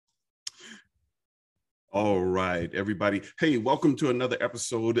All right, everybody. Hey, welcome to another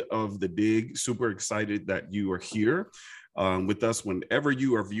episode of The Dig. Super excited that you are here with us whenever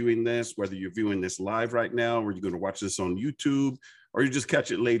you are viewing this, whether you're viewing this live right now or you're going to watch this on YouTube or you just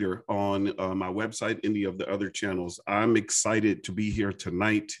catch it later on my website, any of the other channels. I'm excited to be here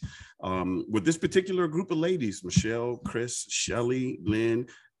tonight with this particular group of ladies, Michelle, Chris, Shelly, Lynn,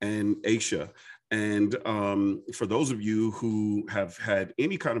 and Aisha. And for those of you who have had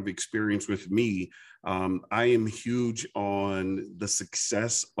any kind of experience with me, I am huge on the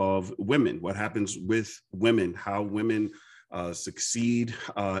success of women, what happens with women, how women succeed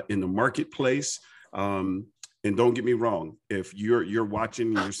in the marketplace. And don't get me wrong, if you're watching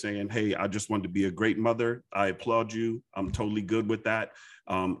and you're saying, hey, I just want to be a great mother, I applaud you. I'm totally good with that.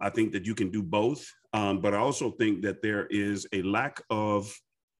 I think that you can do both. But I also think that there is a lack of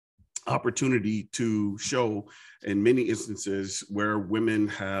opportunity to show in many instances where women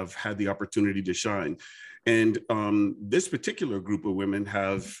have had the opportunity to shine. And this particular group of women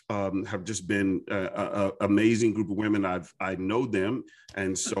have just been an amazing group of women. I know them,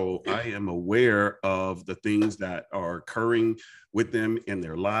 and so I am aware of the things that are occurring with them in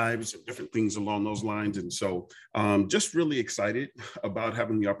their lives and different things along those lines. And so just really excited about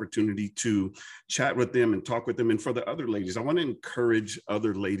having the opportunity to chat with them and talk with them. And for the other ladies, I want to encourage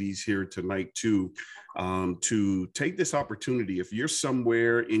other ladies here tonight to take this opportunity. If you're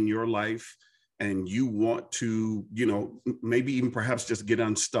somewhere in your life and you want to, maybe even perhaps just get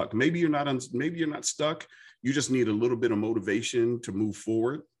unstuck. Maybe you're not stuck. You just need a little bit of motivation to move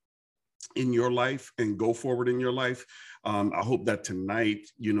forward in your life and go forward in your life. I hope that tonight,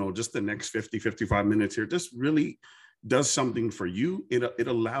 just the next 55 minutes here, just really does something for you. It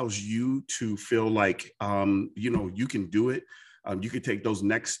allows you to feel like, you can do it. You could take those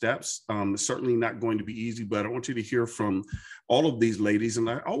next steps. It's certainly not going to be easy, but I want you to hear from all of these ladies. And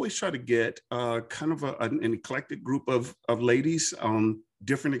I always try to get kind of an eclectic group of ladies,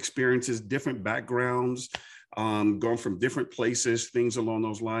 different experiences, different backgrounds, going from different places, things along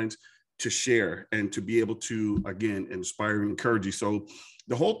those lines, to share and to be able to, again, inspire and encourage you. So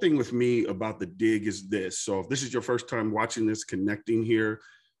the whole thing with me about The Dig is this. So if this is your first time watching this, connecting here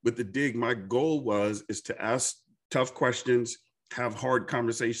with The Dig, my goal is to ask tough questions, have hard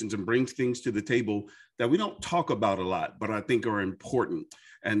conversations, and bring things to the table that we don't talk about a lot, but I think are important.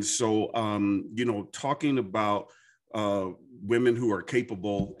 And so, talking about women who are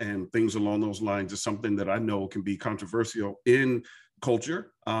capable and things along those lines is something that I know can be controversial in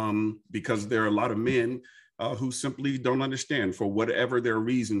culture because there are a lot of men who simply don't understand for whatever their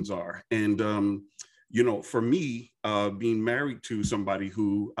reasons are. And, for me, being married to somebody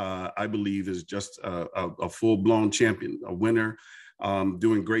who I believe is just a full-blown champion, a winner,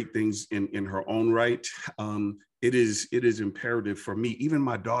 doing great things in her own right, it is imperative for me, even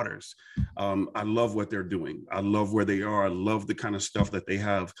my daughters. I love what they're doing. I love where they are. I love the kind of stuff that they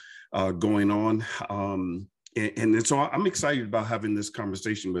have going on. And so I'm excited about having this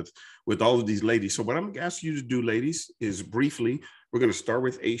conversation with all of these ladies. So what I'm going to ask you to do, ladies, is briefly, we're going to start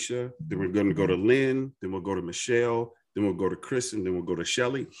with Aisha, then we're going to go to Lynn, then we'll go to Michelle, then we'll go to Chris, and then we'll go to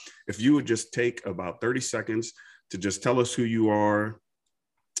Shelly. If you would just take about 30 seconds to just tell us who you are,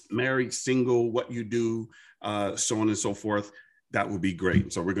 married, single, what you do, so on and so forth, that would be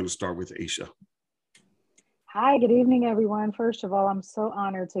great. So we're going to start with Aisha. Hi, good evening, everyone. First of all, I'm so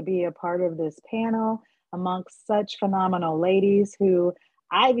honored to be a part of this panel amongst such phenomenal ladies who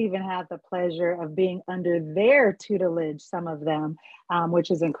I've even had the pleasure of being under their tutelage, some of them, which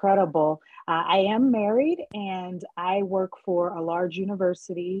is incredible. I am married and I work for a large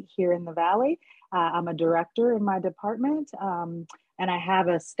university here in the Valley. I'm a director in my department, and I have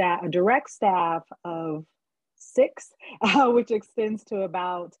a direct staff of 6, which extends to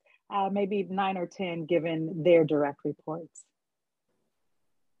about maybe 9 or 10 given their direct reports.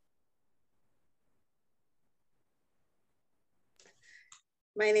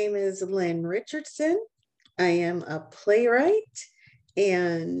 My name is Lynn Richardson. I am a playwright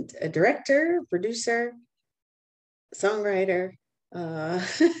and a director, producer, songwriter,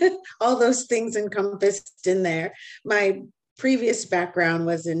 all those things encompassed in there. My previous background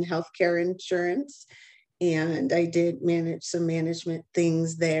was in healthcare insurance, and I did manage some management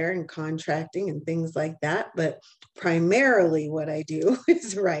things there and contracting and things like that. But primarily what I do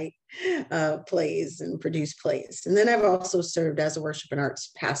is write plays and produce plays. And then I've also served as a worship and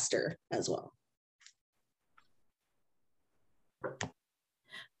arts pastor as well.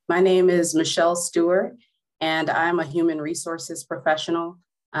 My name is Michelle Stewart, and I'm a human resources professional.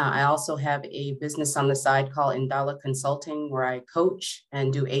 I also have a business on the side called Indala Consulting, where I coach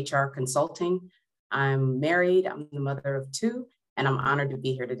and do HR consulting. I'm married, I'm the mother of 2, and I'm honored to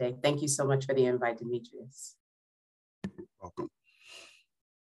be here today. Thank you so much for the invite, Demetrius. Welcome.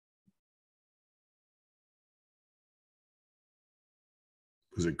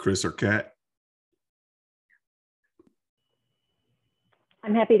 Was it Chris or Kat?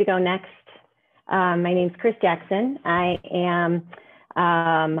 I'm happy to go next. My name's Chris Jackson. I am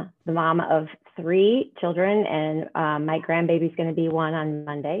the mom of 3 children, and my grandbaby's going to be 1 on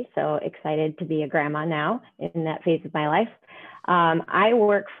Monday. So excited to be a grandma now in that phase of my life. I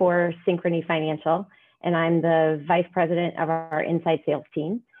work for Synchrony Financial, and I'm the vice president of our inside sales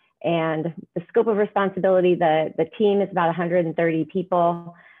team. And the scope of responsibility, the team is about 130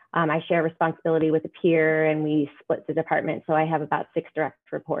 people. I share responsibility with a peer, and we split the department. So I have about 6 direct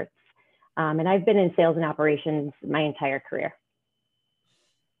reports. And I've been in sales and operations my entire career.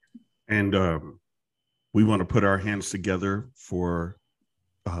 And we want to put our hands together for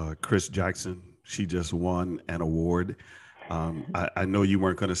Chris Jackson. She just won an award. I know you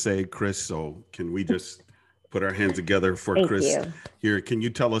weren't going to say Chris, so can we just put our hands together for Thank Chris you. here? Can you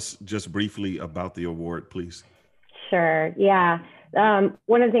tell us just briefly about the award, please? Sure. Yeah.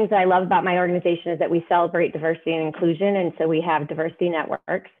 One of the things that I love about my organization is that we celebrate diversity and inclusion. And so we have diversity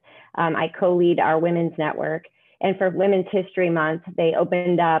networks. I co-lead our women's network. And for Women's History Month, they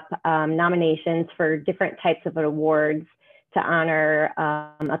opened up nominations for different types of awards to honor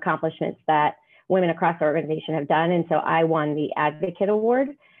accomplishments that women across the organization have done. And so I won the Advocate Award,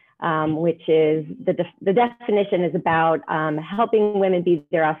 which is the definition is about helping women be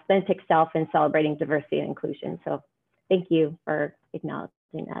their authentic self and celebrating diversity and inclusion. So thank you for acknowledging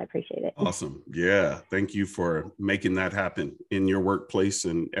that. I appreciate it. Awesome. Yeah. Thank you for making that happen in your workplace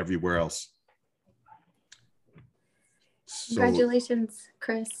and everywhere else. Congratulations,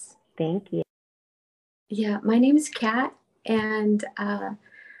 Chris. Thank you. Yeah, my name is Kat, and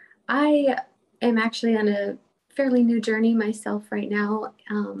I am actually on a fairly new journey myself right now,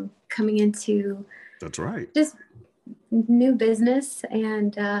 coming into That's right. just new business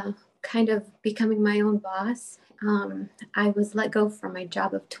and kind of becoming my own boss. I was let go from my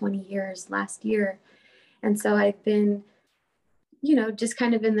job of 20 years last year, and so I've been, just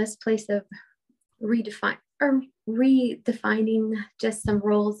kind of in this place of redefining just some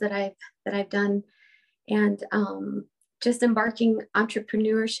roles that I've done, and just embarking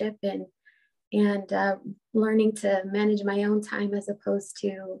entrepreneurship and learning to manage my own time as opposed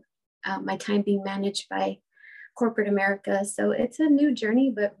to my time being managed by corporate America. So it's a new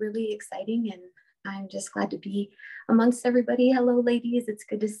journey, but really exciting, and I'm just glad to be amongst everybody. Hello, ladies. It's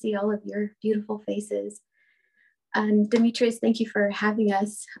good to see all of your beautiful faces. And Demetrius, thank you for having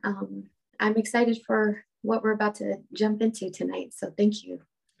us. I'm excited for what we're about to jump into tonight. So thank you.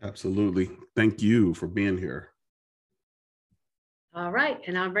 Absolutely. Thank you for being here. All right,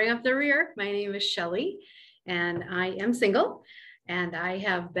 and I'll bring up the rear. My name is Shelly, and I am single, and I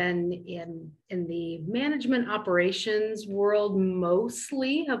have been in the management operations world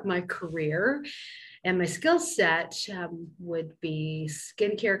mostly of my career. And my skill set would be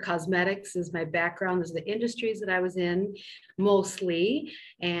skincare, cosmetics is my background. Those are the industries that I was in mostly.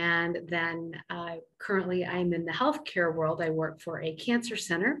 And then currently I'm in the healthcare world. I work for a cancer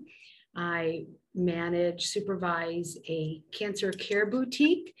center. I supervise a cancer care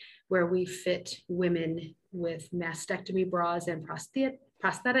boutique where we fit women with mastectomy bras and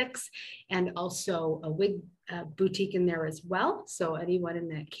prosthetics, and also a wig boutique in there as well. So anyone in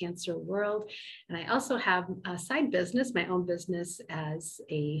that cancer world. And I also have a side business, my own business as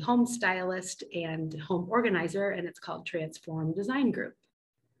a home stylist and home organizer, and it's called Transform Design Group.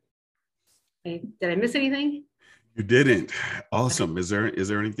 Did I miss anything? You didn't. Awesome. Is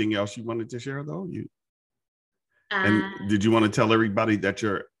there anything else you wanted to share though? And did you want to tell everybody that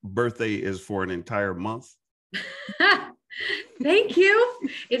your birthday is for an entire month? Thank you.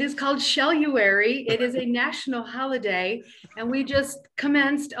 It is called Shelluary. It is a national holiday, and we just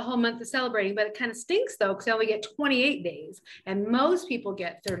commenced a whole month of celebrating, but it kind of stinks though, because I only get 28 days, and most people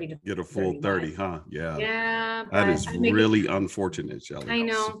get 30 to get a full 30, huh? Yeah. Yeah. That is really unfortunate, Shelly. I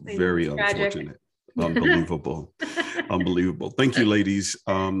know. Very unfortunate. Unbelievable. Unbelievable. Thank you, ladies,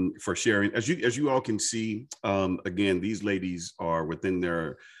 for sharing. As you all can see, again, these ladies are within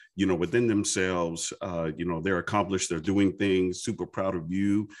their, within themselves, they're accomplished, they're doing things. Super proud of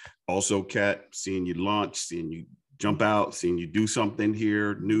you. Also, Kat, seeing you launch, seeing you jump out, seeing you do something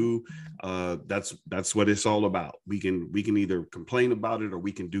here new. That's what it's all about. We can either complain about it or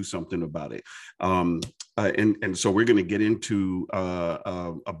we can do something about it. And so we're going to get into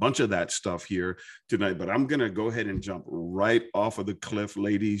a bunch of that stuff here tonight, but I'm going to go ahead and jump right off of the cliff,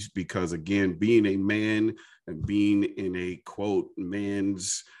 ladies, because again, being a man and being in a quote,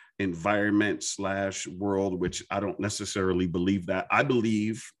 man's environment / world, which I don't necessarily believe that. I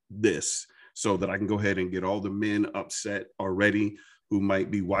believe this, so that I can go ahead and get all the men upset already who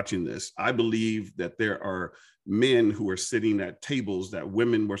might be watching this. I believe that there are men who are sitting at tables that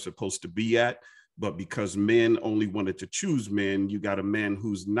women were supposed to be at, but because men only wanted to choose men, you got a man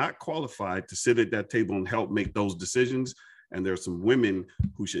who's not qualified to sit at that table and help make those decisions. And there's some women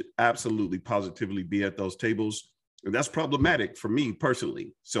who should absolutely positively be at those tables. And that's problematic for me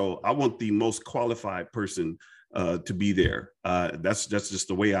personally. So I want the most qualified person to be there. That's just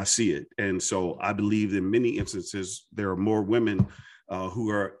the way I see it. And so I believe in many instances, there are more women who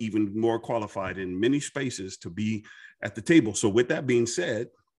are even more qualified in many spaces to be at the table. So with that being said,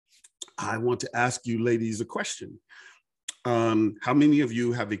 I want to ask you ladies a question. How many of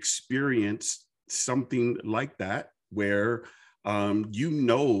you have experienced something like that, where you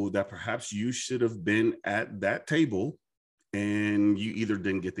know that perhaps you should have been at that table and you either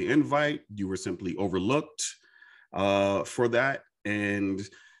didn't get the invite, you were simply overlooked for that? And,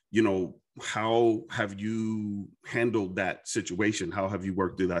 you know, how have you handled that situation? How have you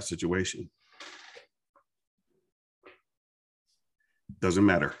worked through that situation? Doesn't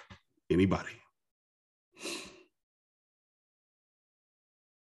matter. Anybody?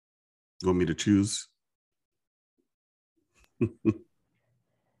 You want me to choose?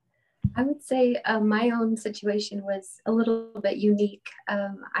 I would say my own situation was a little bit unique.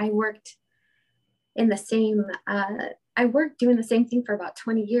 I worked in the same, I worked doing the same thing for about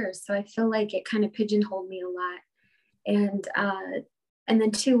 20 years. So I feel like it kind of pigeonholed me a lot. And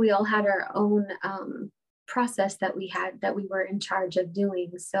then too, we all had our own process that we were in charge of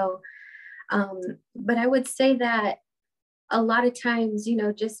doing. So, but I would say that a lot of times, you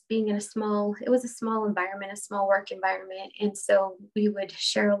know, just being in it was a small environment, a small work environment. And so we would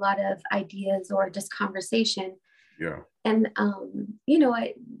share a lot of ideas or just conversation. Yeah. And, you know,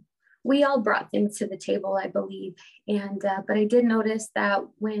 we all brought things to the table, I believe. And, but I did notice that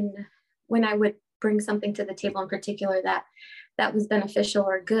when I would bring something to the table in particular that was beneficial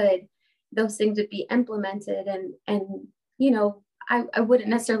or good, those things would be implemented. And, you know, I wouldn't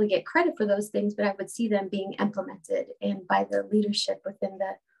necessarily get credit for those things, but I would see them being implemented and by the leadership within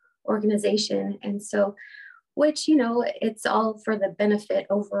the organization. And so, which, you know, it's all for the benefit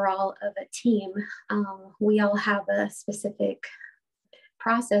overall of a team. We all have a specific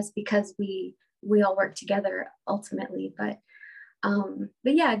process because we all work together ultimately. But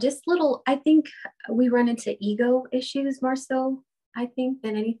yeah, just I think we run into ego issues more so, I think,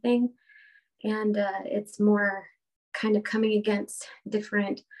 than anything. And it's more kind of coming against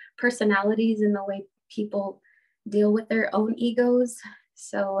different personalities and the way people deal with their own egos.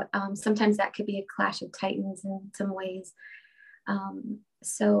 So sometimes that could be a clash of titans in some ways.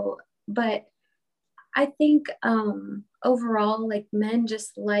 But I think overall, like, men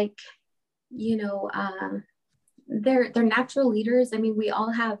just like, you know, they're natural leaders. I mean, we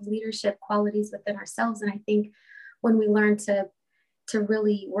all have leadership qualities within ourselves. And I think when we learn to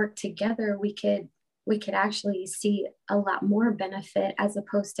really work together, we could actually see a lot more benefit as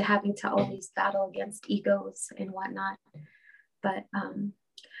opposed to having to always battle against egos and whatnot.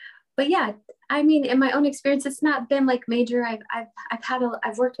 But yeah, I mean, in my own experience, it's not been like major.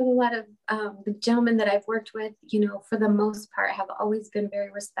 I've worked with a lot of the gentlemen that I've worked with, you know, for the most part, have always been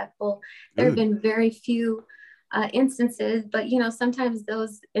very respectful. There have been very few instances, but, you know, sometimes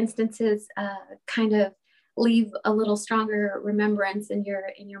those instances kind of leave a little stronger remembrance in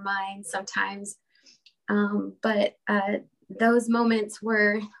your mind sometimes. But those moments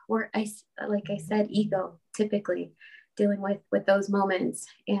were like I said, ego, typically dealing with those moments.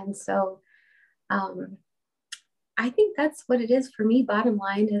 And so I think that's what it is for me. Bottom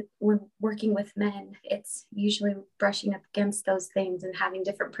line, when working with men, it's usually brushing up against those things and having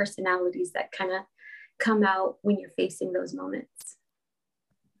different personalities that kind of come out when you're facing those moments.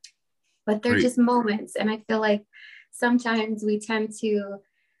 But they're just moments. And I feel like sometimes we tend to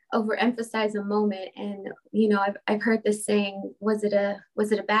overemphasize a moment. And, you know, I've heard this saying, was it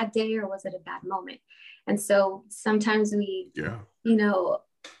a bad day or was it a bad moment? And so sometimes we, you know,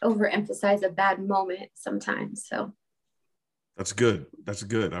 overemphasize a bad moment sometimes. So that's good. That's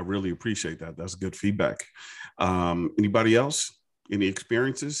good. I really appreciate that. That's good feedback. Anybody else? Any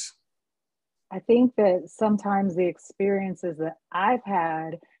experiences? I think that sometimes the experiences that I've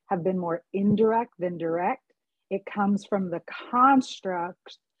had have been more indirect than direct. It comes from the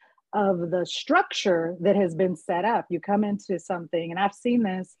construct of the structure that has been set up. You come into something, and I've seen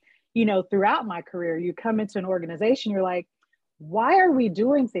this, you know, throughout my career. You come into an organization, you're like, why are we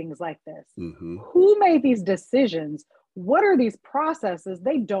doing things like this? Mm-hmm. Who made these decisions? What are these processes?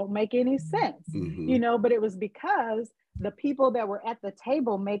 They don't make any sense, you know, but it was because the people that were at the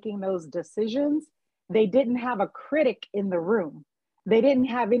table making those decisions, they didn't have a critic in the room. They didn't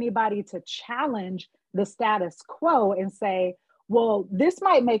have anybody to challenge the status quo and say, well, this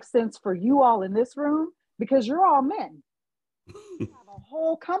might make sense for you all in this room because you're all men. You have a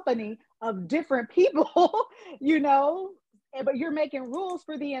whole company of different people, you know, but you're making rules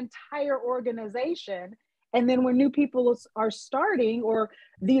for the entire organization. And then when new people are starting or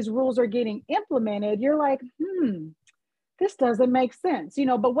these rules are getting implemented, you're like, this doesn't make sense, you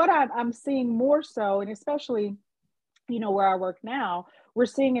know. But what I'm seeing more so, and especially, you know, where I work now, we're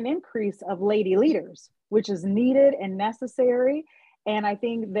seeing an increase of lady leaders, which is needed and necessary. And I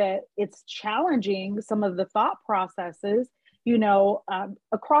think that it's challenging some of the thought processes, you know,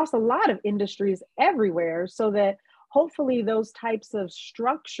 across a lot of industries everywhere, so that hopefully those types of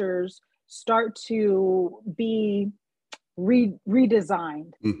structures start to be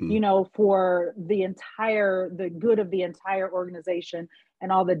redesigned, you know, for the good of the entire organization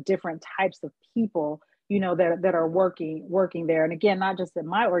and all the different types of people, you know, that are working there. And again, not just in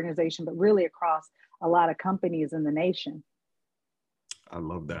my organization, but really across a lot of companies in the nation. I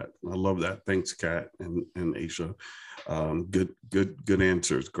love that. I love that. Thanks, Kat and Aisha. Good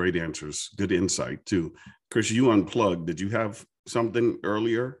answers. Great answers. Good insight too. Chris, you unplugged. Did you have something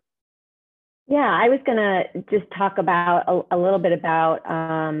earlier? Yeah, I was going to just talk about a little bit about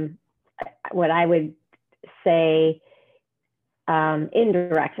what I would say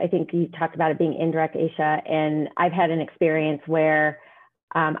indirect. I think you talked about it being indirect, Aisha, and I've had an experience where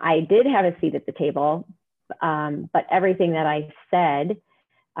I did have a seat at the table, but everything that I said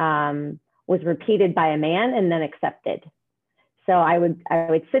was repeated by a man and then accepted. So I would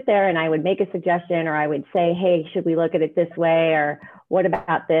sit there and I would make a suggestion, or I would say, hey, should we look at it this way? Or what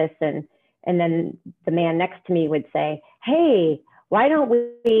about this? And then the man next to me would say, hey, why don't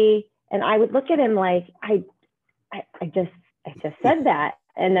we? And I would look at him like, I just said that.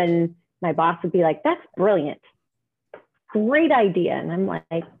 And then my boss would be like, that's brilliant. Great idea. And I'm like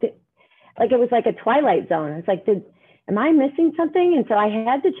it was like a twilight zone. It's like, am I missing something? And so I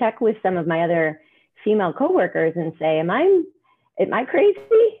had to check with some of my other female coworkers and say, am I crazy?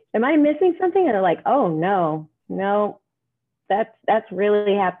 Am I missing something? And they're like, oh no, that's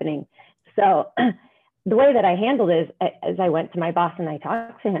really happening. So the way that I handled it is I went to my boss and I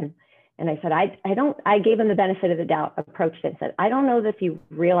talked to him and I said, I gave him the benefit of the doubt, approached it and said, I don't know if you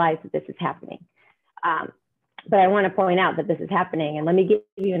realize that this is happening. But I want to point out that this is happening. And let me give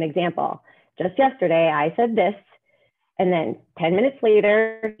you an example. Just yesterday, I said this, and then 10 minutes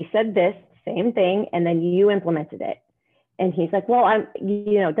later, he said this, same thing, and then you implemented it. And he's like, well,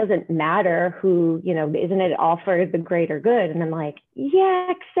 it doesn't matter who, isn't it all for the greater good? And I'm like, yeah,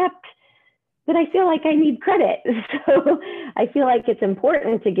 except that I feel like I need credit. So I feel like it's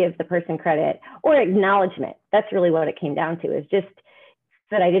important to give the person credit or acknowledgement. That's really what it came down to, is just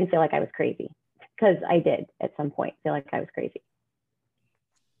that I didn't feel like I was crazy, because I did at some point feel like I was crazy.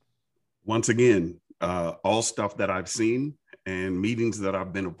 Once again, all stuff that I've seen and meetings that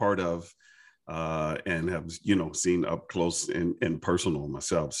I've been a part of and have, seen up close and personal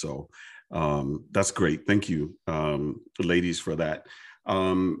myself. So that's great. Thank you, ladies, for that.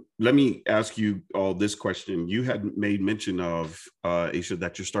 Let me ask you all this question. You had made mention of, Aisha,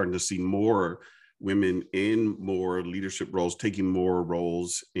 that you're starting to see more women in more leadership roles, taking more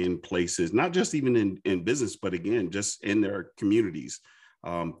roles in places, not just even in business, but again, just in their communities,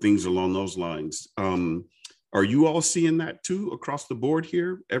 things along those lines. Are you all seeing that too across the board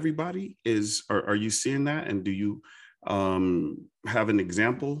here? Everybody are you seeing that? And do you have an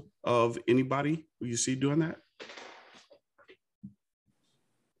example of anybody who you see doing that?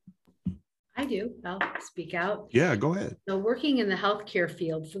 I do. I'll speak out. Yeah, go ahead. So working in the healthcare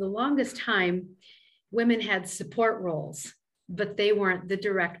field, for the longest time, women had support roles, but they weren't the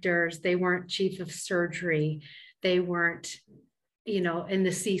directors. They weren't chief of surgery. They weren't, in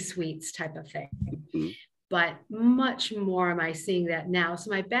the C-suites type of thing. Mm-hmm. But much more am I seeing that now.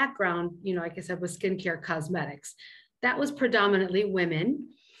 So my background, like I said, was skincare cosmetics. That was predominantly women.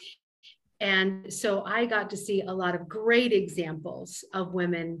 And so I got to see a lot of great examples of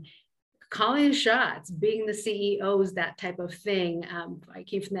women calling shots, being the CEOs, that type of thing. I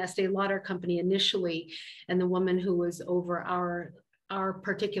came from the Estee Lauder company initially, and the woman who was over our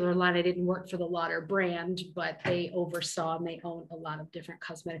particular line, I didn't work for the Lauder brand, but they oversaw and they owned a lot of different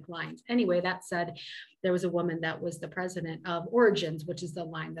cosmetic lines. Anyway, that said, there was a woman that was the president of Origins, which is the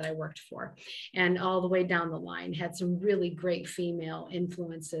line that I worked for. And all the way down the line had some really great female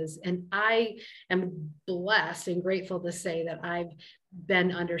influences. And I am blessed and grateful to say that I've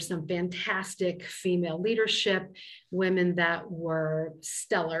been under some fantastic female leadership, women that were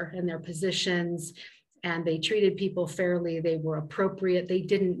stellar in their positions, and they treated people fairly. They were appropriate. They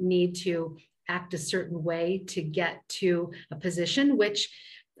didn't need to act a certain way to get to a position, which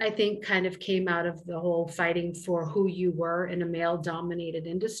I think kind of came out of the whole fighting for who you were in a male dominated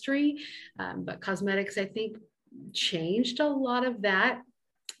industry. But cosmetics, I think, changed a lot of that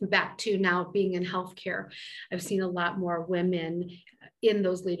back to now being in healthcare. I've seen a lot more women in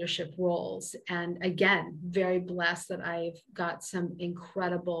those leadership roles. And again, very blessed that I've got some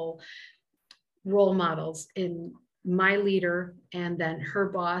incredible role models in my leader and then her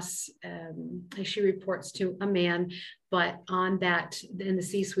boss. She reports to a man, but on that, in the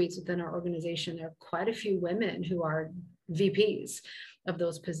C-suites within our organization, there are quite a few women who are VPs of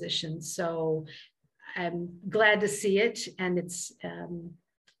those positions. So I'm glad to see it, and it's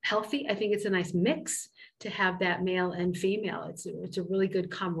healthy. I think it's a nice mix to have that male and female. It's a really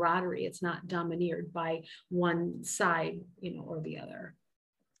good camaraderie. It's not domineered by one side, or the other.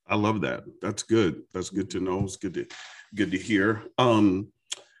 I love that. That's good. That's good to know. It's good to hear.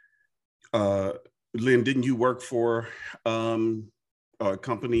 Lynn, didn't you work for a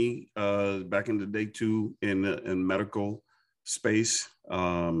company back in the day too in medical space?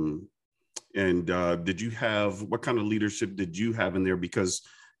 And did you have, what kind of leadership did you have in there? Because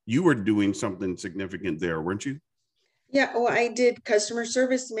you were doing something significant there, weren't you? Yeah, well, I did customer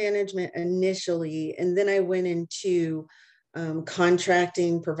service management initially, and then I went into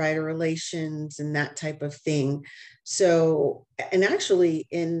contracting, provider relations, and that type of thing. So, and actually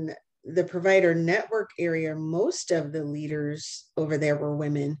in the provider network area, most of the leaders over there were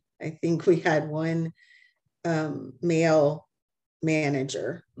women. I think we had one male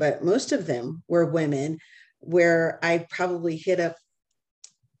manager, but most of them were women, where I probably hit up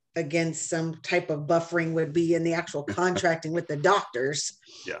against some type of buffering would be in the actual contracting with the doctors.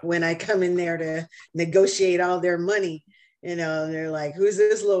 Yeah. When I come in there to negotiate all their money, they're like, who's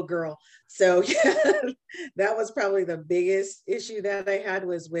this little girl? So yeah, that was probably the biggest issue that I had,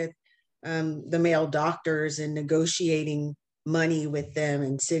 was with the male doctors and negotiating money with them,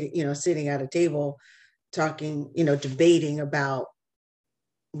 and sitting at a table talking, debating about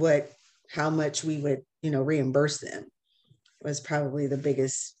how much we would, reimburse them. Was probably the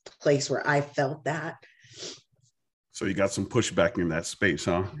biggest place where I felt that. So you got some pushback in that space,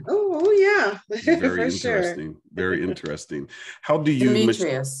 huh? Oh yeah. Very interesting. Sure. Very interesting. How do you,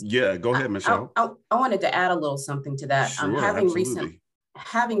 Demetrius? Yeah, go ahead, Michelle. I wanted to add a little something to that. Sure,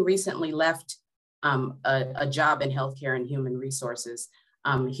 having recently left a job in healthcare and human resources,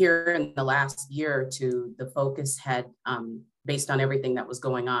 here in the last year or two, the focus had, based on everything that was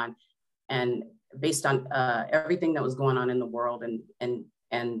going on, and based on everything that was going on in the world, and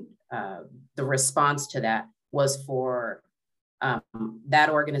the response to that was for that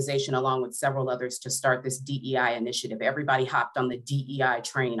organization, along with several others, to start this DEI initiative. Everybody hopped on the DEI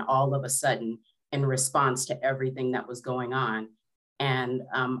train all of a sudden in response to everything that was going on. And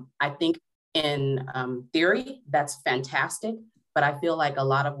I think in theory, that's fantastic, but I feel like a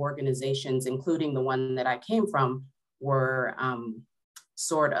lot of organizations, including the one that I came from, were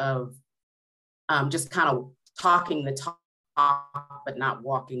sort of just kind of talking the talk, but not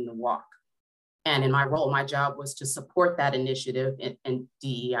walking the walk. And in my role, my job was to support that initiative in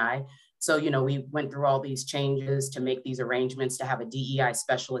DEI. So, we went through all these changes to make these arrangements to have a DEI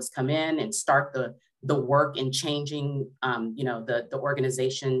specialist come in and start the work in changing, the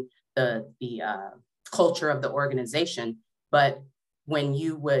organization, the culture of the organization. But when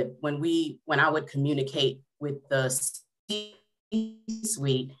I would communicate with the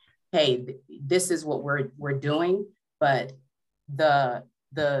C-suite, hey, this is what we're doing, but the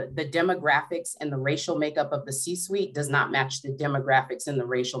demographics and the racial makeup of the C-suite does not match the demographics and the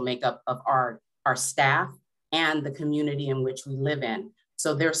racial makeup of our staff and the community in which we live in.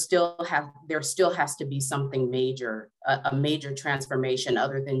 So there still has to be something major, a major transformation,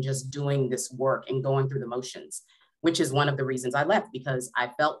 other than just doing this work and going through the motions, which is one of the reasons I left, because I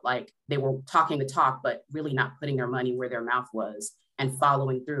felt like they were talking the talk, but really not putting their money where their mouth was, and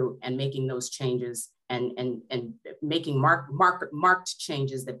following through and making those changes and making marked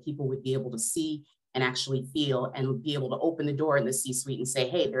changes that people would be able to see and actually feel, and be able to open the door in the C-suite and say,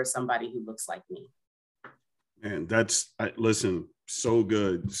 hey, there's somebody who looks like me. And listen, so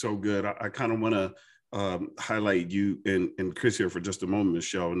good, so good. I kind of want to highlight you and Chris here for just a moment,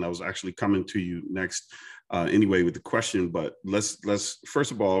 Michelle, and I was actually coming to you next anyway with the question, but let's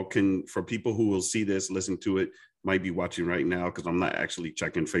first of all, for people who will see this, listen to it, might be watching right now, because I'm not actually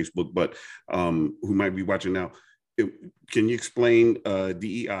checking Facebook, but who might be watching now, can you explain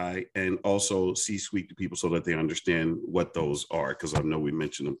DEI and also C-suite to people so that they understand what those are? Because I know we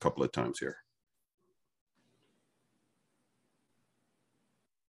mentioned them a couple of times here.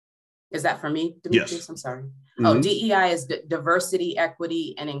 Is that for me, Demetrius? Yes. I'm sorry. Mm-hmm. Oh, DEI is diversity,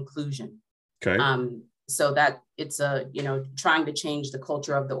 equity, and inclusion. Okay. So that it's trying to change the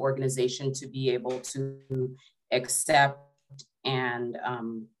culture of the organization to be able to accept and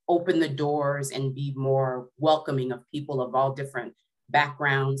open the doors and be more welcoming of people of all different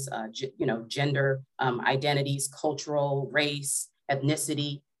backgrounds, gender, identities, cultural, race,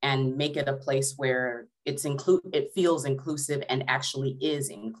 ethnicity, and make it a place where it feels inclusive and actually is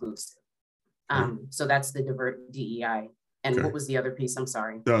inclusive. So that's the DEI. And what was the other piece? I'm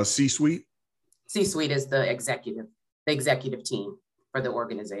sorry. The C-suite? C-suite is the executive team for the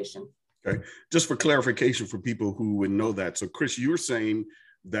organization. Okay. Just for clarification for people who would know that. So Chris, you were saying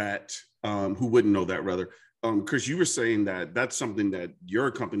that, who wouldn't know that rather, Chris, you were saying that that's something that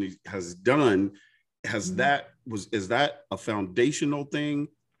your company has done. Is that a foundational thing,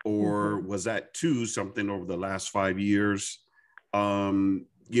 or was that too something over the last 5 years,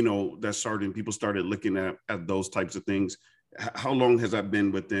 that people started looking at those types of things? How long has that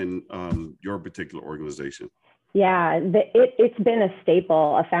been within your particular organization? Yeah, it's been a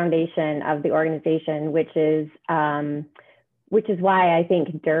staple, a foundation of the organization, which is why I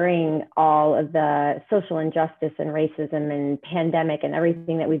think during all of the social injustice and racism and pandemic and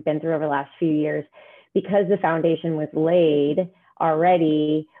everything that we've been through over the last few years, because the foundation was laid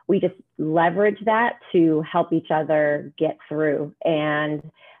already, we just leverage that to help each other get through. And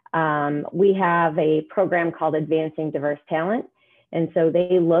we have a program called Advancing Diverse Talent. And so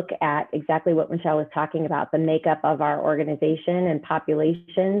they look at exactly what Michelle was talking about, the makeup of our organization and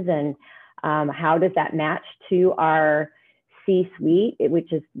populations, and how does that match to our C-suite,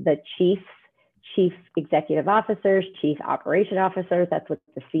 which is the chief executive officers, chief operation officers, that's what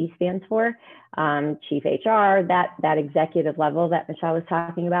the C stands for, chief HR, that executive level that Michelle was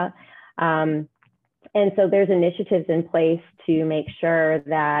talking about. And so there's initiatives in place to make sure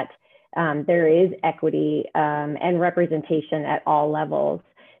that there is equity and representation at all levels.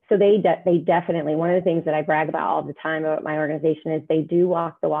 So they definitely, one of the things that I brag about all the time about my organization is they do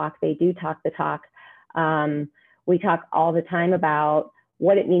walk the walk, they do talk the talk. We talk all the time about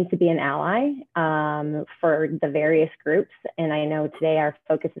what it means to be an ally for the various groups. And I know today our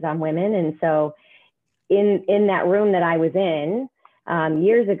focus is on women. And so in that room that I was in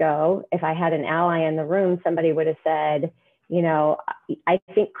years ago, if I had an ally in the room, somebody would have said, I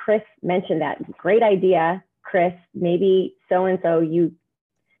think Chris mentioned that. Great idea, Chris. Maybe so-and-so, you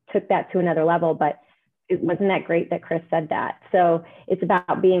took that to another level, but it wasn't that great that Chris said that. So it's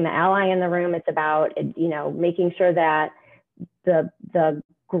about being the ally in the room. It's about, making sure that the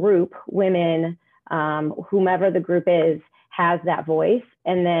group, women, whomever the group is, has that voice,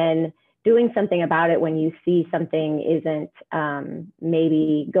 and then doing something about it when you see something isn't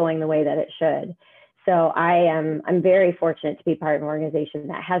maybe going the way that it should. So I'm very fortunate to be part of an organization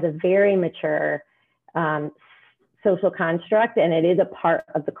that has a very mature social construct, and it is a part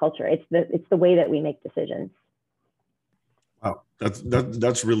of the culture. It's the way that we make decisions. Wow,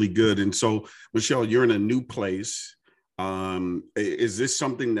 that's really good. And so, Michelle, you're in a new place. Is this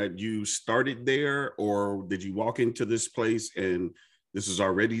something that you started there, or did you walk into this place and this is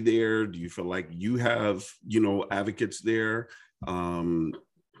already there? Do you feel like you have, advocates there?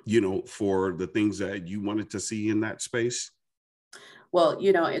 For the things that you wanted to see in that space? Well,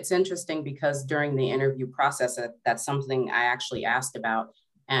 it's interesting because during the interview process, that's something I actually asked about.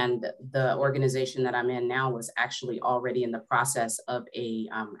 And the organization that I'm in now was actually already in the process of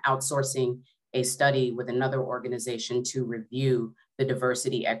outsourcing a study with another organization to review the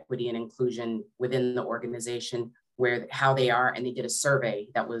diversity, equity, and inclusion within the organization, how they are. And they did a survey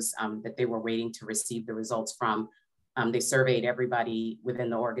that was that they were waiting to receive the results from. They surveyed everybody within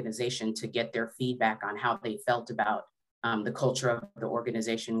the organization to get their feedback on how they felt about the culture of the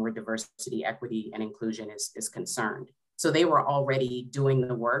organization where diversity, equity, and inclusion is concerned. So they were already doing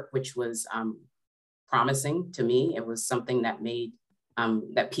the work, which was promising to me. It was something that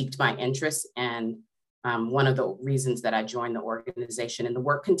that piqued my interest, and one of the reasons that I joined the organization. And the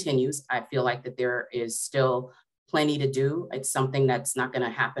work continues. I feel like that there is still plenty to do. It's something that's not going to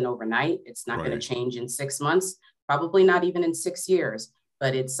happen overnight. It's not going to change in 6 months. Probably not even in 6 years,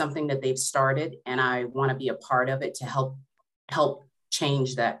 but it's something that they've started, and I want to be a part of it to help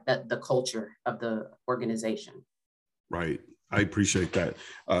change that the culture of the organization. Right. I appreciate that.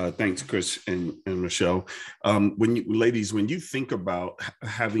 Thanks, Chris and Michelle. When you think about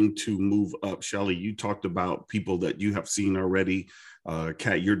having to move up, Shelley, you talked about people that you have seen already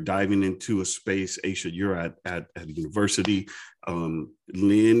Kat, you're diving into a space. Aisha, you're at a university.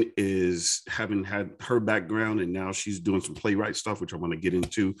 Lynn is having had her background, and now she's doing some playwright stuff, which I want to get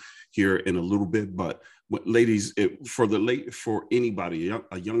into here in a little bit. But ladies, for anybody,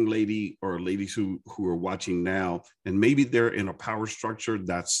 a young lady or ladies who are watching now, and maybe they're in a power structure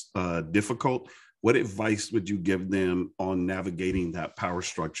that's difficult, what advice would you give them on navigating that power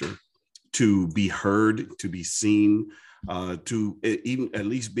structure to be heard, to be seen, to even at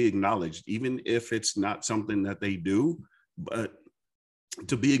least be acknowledged, even if it's not something that they do, but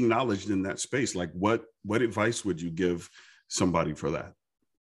to be acknowledged in that space? Like what advice would you give somebody for that?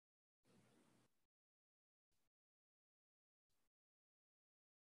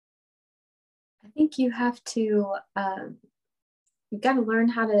 I think you have to, you've got to learn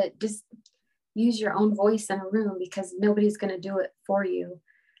how to just use your own voice in a room, because nobody's going to do it for you.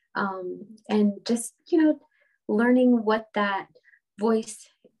 And just, learning what that voice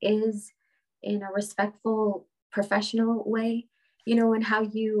is in a respectful, professional way, and how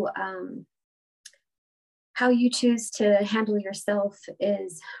you choose to handle yourself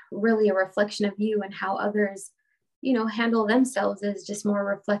is really a reflection of you, and how others, handle themselves is just more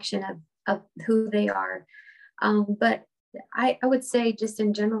a reflection of who they are. But I would say, just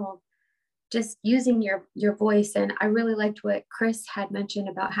in general, just using your voice. And I really liked what Chris had mentioned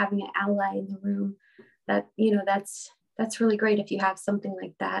about having an ally in the room. That, that's really great if you have something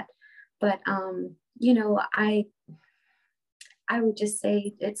like that. But, I would just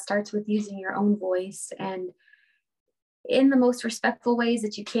say it starts with using your own voice, and in the most respectful ways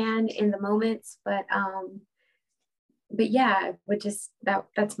that you can in the moments. But yeah, I would just,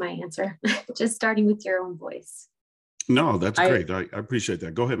 that's my answer. Just starting with your own voice. No, that's great. I appreciate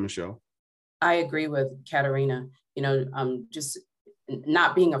that. Go ahead, Michelle. I agree with Katarina, just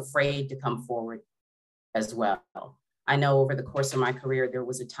not being afraid to come forward as well. I know over the course of my career, there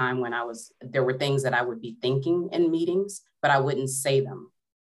was a time when there were things that I would be thinking in meetings, but I wouldn't say them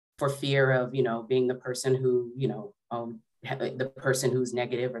for fear of, being the person who, the person who's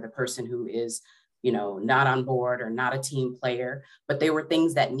negative, or the person who is, not on board, or not a team player. But they were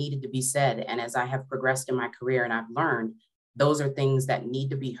things that needed to be said. And as I have progressed in my career and I've learned, those are things that need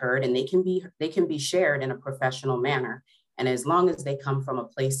to be heard, and they can be shared in a professional manner. And as long as they come from a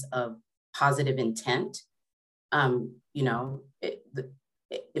place of positive intent,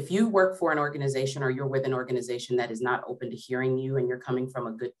 if you work for an organization, or you're with an organization that is not open to hearing you, and you're coming from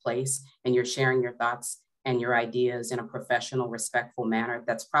a good place, and you're sharing your thoughts and your ideas in a professional, respectful manner,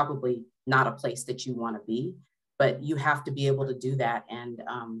 that's probably not a place that you want to be. But you have to be able to do that. And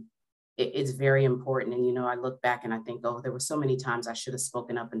it's very important. And, I look back and I think, oh, there were so many times I should have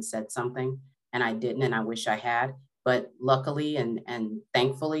spoken up and said something, and I didn't, and I wish I had. But luckily and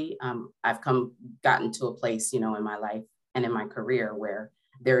thankfully, I've gotten to a place, in my life and in my career where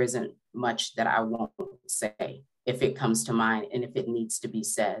there isn't much that I won't say if it comes to mind, and if it needs to be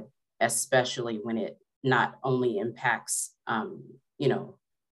said, especially when it not only impacts,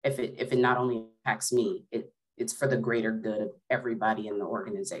 if it not only impacts me, it's for the greater good of everybody in the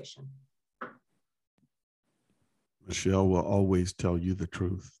organization. Michelle will always tell you the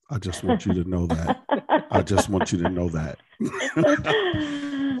truth. I just want you to know that. I just want you to know that.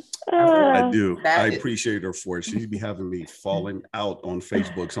 I do. I appreciate her for it. She'd be having me falling out on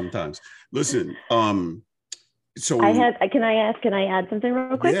Facebook sometimes. Listen, so can I add something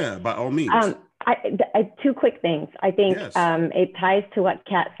real quick? Yeah, by all means. I two quick things. I think yes. It ties to what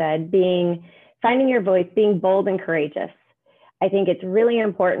Kat said, finding your voice, being bold and courageous. I think it's really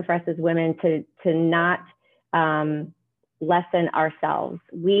important for us as women to not lessen ourselves.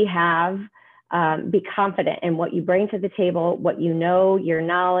 We have be confident in what you bring to the table, what you know, your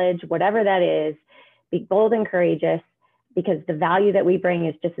knowledge, whatever that is. Be bold and courageous, because the value that we bring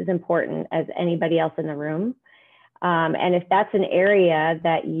is just as important as anybody else in the room. And if that's an area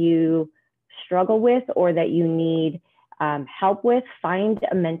that you struggle with, or that you need help with, find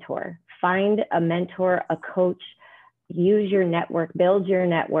a mentor, a coach. Use your network, build your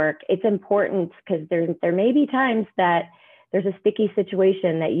network. It's important, because there may be times that there's a sticky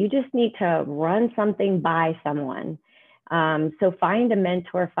situation that you just need to run something by someone. So find a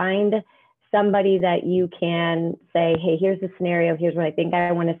mentor, find somebody that you can say, hey, here's the scenario, here's what I think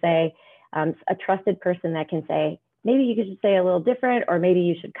I want to say. A trusted person that can say, maybe you could just say a little different, or maybe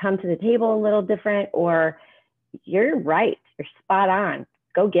you should come to the table a little different, or you're right, you're spot on,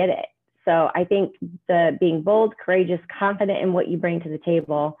 go get it. So I think being bold, courageous, confident in what you bring to the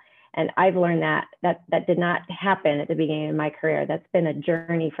table. And I've learned that did not happen at the beginning of my career. That's been a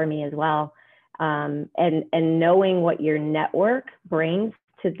journey for me as well. And knowing what your network brings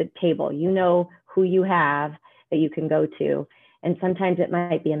to the table, who you have that you can go to. And sometimes it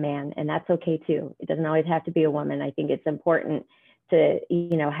might be a man, and that's okay too. It doesn't always have to be a woman. I think it's important to,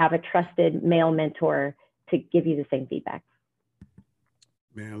 have a trusted male mentor to give you the same feedback.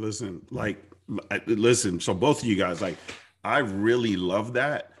 Man, listen, so both of you guys, I really love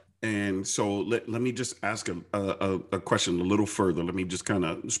that. And so let me just ask a question a little further. Let me just kind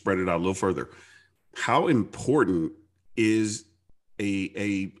of spread it out a little further. How important is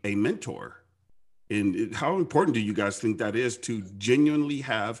a mentor? And how important do you guys think that is to genuinely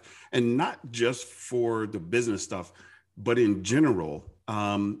have, and not just for the business stuff, but in general?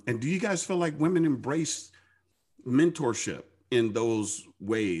 And do you guys feel like women embrace mentorship in those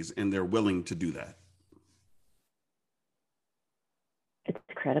ways and they're willing to do that? It's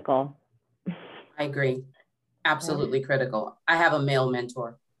critical. I agree. Absolutely critical. I have a male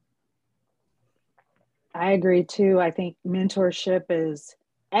mentor. I agree too. I think mentorship is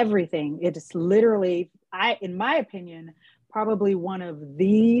everything. It's literally, in my opinion, probably one of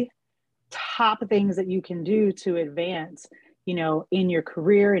the top things that you can do to advance, in your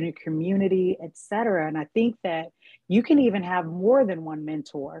career, in your community, et cetera. And I think that you can even have more than one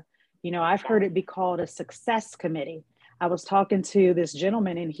mentor. I've heard it be called a success committee. I was talking to this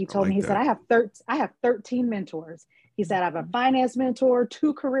gentleman and he told me, he said, I have 13 mentors. He said, I have a finance mentor,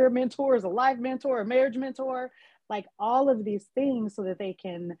 2 career mentors, a life mentor, a marriage mentor, like all of these things so that they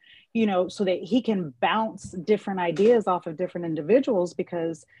can, so that he can bounce different ideas off of different individuals,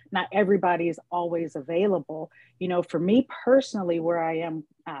 because not everybody is always available. For me personally, where I am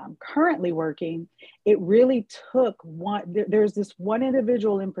currently working, it really took there's this one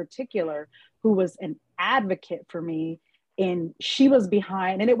individual in particular who was an advocate for me. And she was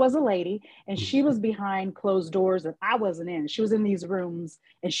behind, and it was a lady, and she was behind closed doors that I wasn't in. She was in these rooms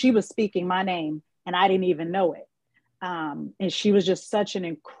and she was speaking my name and I didn't even know it. And she was just such an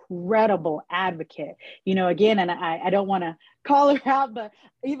incredible advocate, again, and I don't want to call her out, but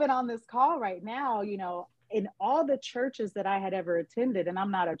even on this call right now, in all the churches that I had ever attended, and I'm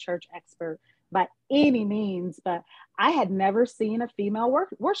not a church expert by any means, but I had never seen a female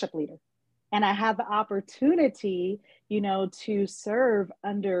worship leader. And I had the opportunity, to serve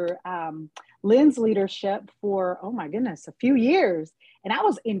under Lynn's leadership for, oh my goodness, a few years. And that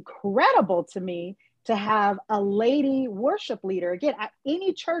was incredible to me to have a lady worship leader. Again,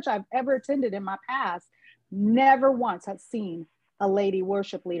 any church I've ever attended in my past, never once had seen a lady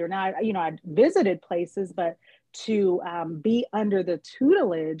worship leader. Now, I visited places, but to be under the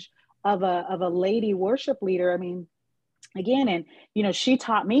tutelage of a lady worship leader, I mean, again, and she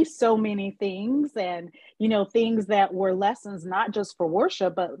taught me so many things, and things that were lessons not just for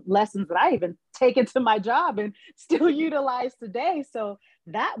worship, but lessons that I even take into my job and still utilize today. So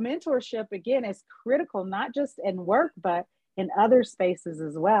that mentorship, again, is critical, not just in work, but in other spaces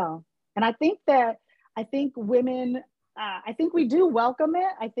as well. And I think women, I think we do welcome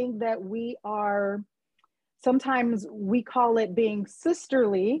it. I think that sometimes we call it being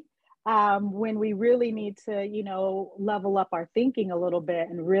sisterly, when we really need to, level up our thinking a little bit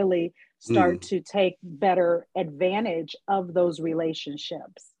and really start to take better advantage of those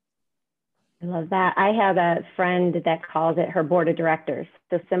relationships. I love that. I have a friend that calls it her board of directors.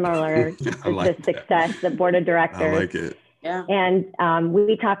 So similar to success, the board of directors. I like it. Yeah. And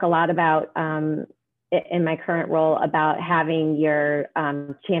we talk a lot about, in my current role, about having your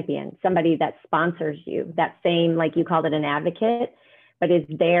champion, somebody that sponsors you, that same, like you called it, an advocate, but is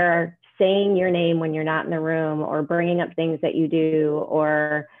there saying your name when you're not in the room, or bringing up things that you do,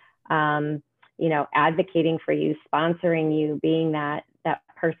 or, advocating for you, sponsoring you, being that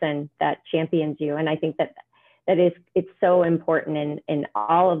person that champions you. And I think it's so important in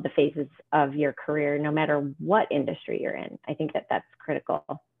all of the phases of your career, no matter what industry you're in. I think that's critical.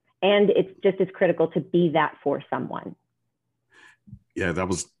 And it's just as critical to be that for someone. Yeah, that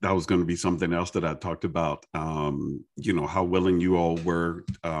was going to be something else that I talked about, how willing you all were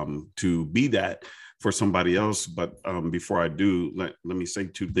to be that for somebody else. But before I do, let me say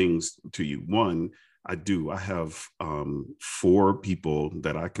 2 things to you. One, I have 4 people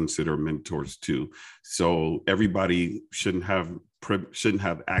that I consider mentors too. So everybody shouldn't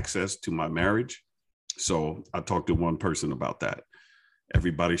have access to my marriage. So I talked to one person about that.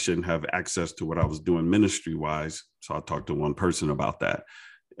 Everybody shouldn't have access to what I was doing ministry wise. So I talked to one person about that.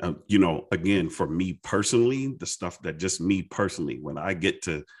 Again, for me personally, the stuff that just me personally, when I get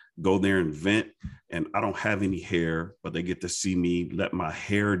to go there and vent, and I don't have any hair, but they get to see me let my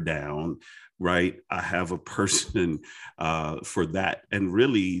hair down, right? I have a person for that. And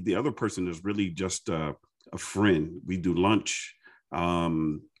really, the other person is really just a friend. We do lunch, a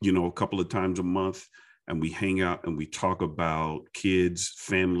couple of times a month. And we hang out and we talk about kids,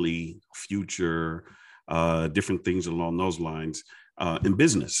 family, future, different things along those lines in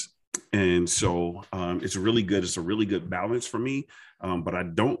business. And so it's really good. It's a really good balance for me. But I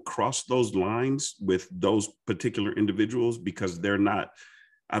don't cross those lines with those particular individuals because they're not,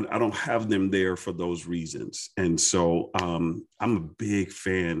 I don't have them there for those reasons. And so I'm a big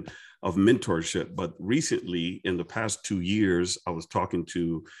fan of mentorship. But recently, in the past 2 years, I was talking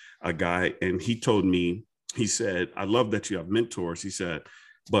to a guy and he told me, he said, I love that you have mentors. He said,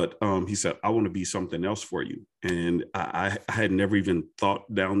 but he said, I want to be something else for you. And I had never even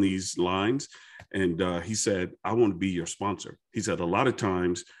thought down these lines. And he said, I want to be your sponsor. He said, a lot of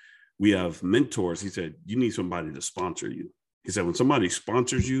times we have mentors. He said, you need somebody to sponsor you. He said, when somebody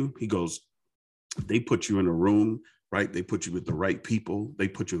sponsors you, he goes, they put you in a room, right? They put you with the right people. They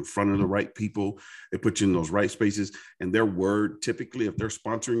put you in front of the right people. They put you in those right spaces. And their word, typically, if they're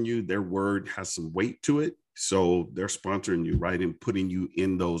sponsoring you, their word has some weight to it. So they're sponsoring you, right? And putting you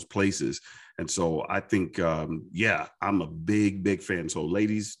in those places. And so I think, yeah, I'm a big, big fan. So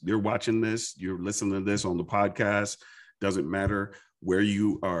ladies, you're watching this, you're listening to this on the podcast, doesn't matter where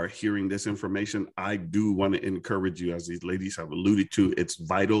you are hearing this information. I do want to encourage you, as these ladies have alluded to, it's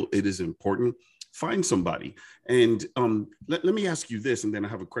vital. It is important. Find somebody. And let me ask you this, and then I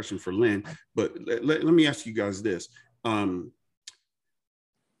have a question for Lynn, but let me ask you guys this. For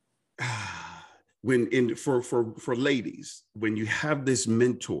ladies, when you have this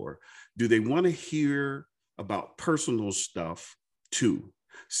mentor, do they want to hear about personal stuff too?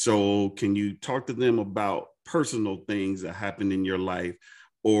 So can you talk to them about personal things that happen in your life,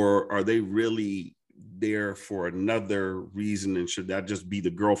 or are they really there for another reason? And should that just be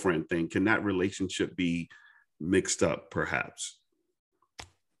the girlfriend thing? Can that relationship be mixed up perhaps?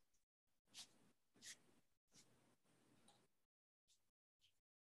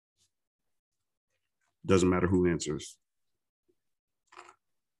 Doesn't matter who answers.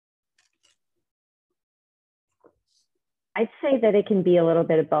 I'd say that it can be a little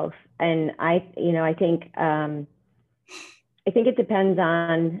bit of both. And I think it depends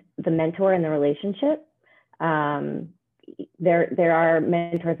on the mentor and the relationship. There are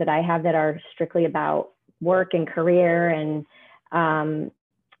mentors that I have that are strictly about work and career, and then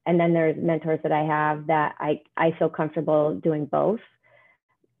there's mentors that I have that I feel comfortable doing both.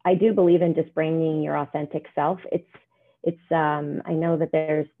 I do believe in just bringing your authentic self. I know that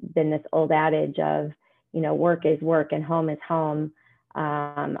there's been this old adage of, work is work and home is home.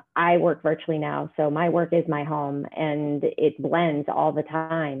 I work virtually now, so my work is my home, and it blends all the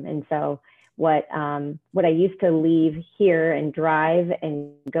time. And so what I used to leave here and drive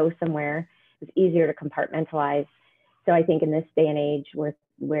and go somewhere is easier to compartmentalize. So I think in this day and age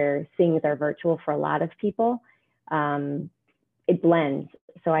where things are virtual for a lot of people, it blends.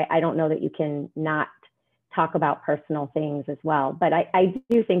 So I don't know that you can not talk about personal things as well. But I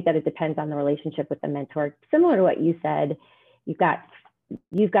do think that it depends on the relationship with the mentor. Similar to what you said, you've got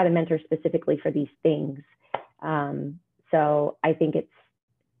a mentor specifically for these things. So I think it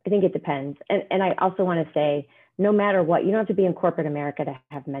depends. And I also want to say, no matter what, you don't have to be in corporate America to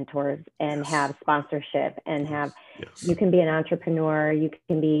have mentors and have sponsorship and have, you can be an entrepreneur, you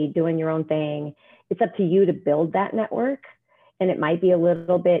can be doing your own thing. It's up to you to build that network. And it might be a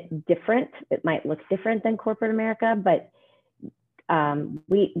little bit different. It might look different than corporate America, but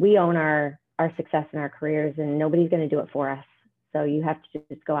we own our success in our careers, and nobody's going to do it for us. So you have to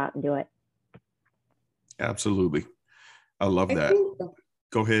just go out and do it. Absolutely. I love that.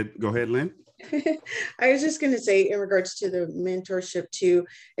 Go ahead, Lynn. I was just going to say, in regards to the mentorship too,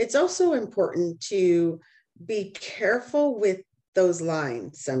 it's also important to be careful with those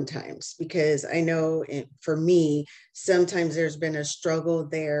lines sometimes, because I know for me, sometimes there's been a struggle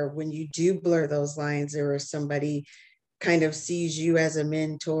there when you do blur those lines, or if somebody kind of sees you as a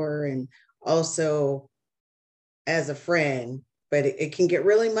mentor and also as a friend, but it can get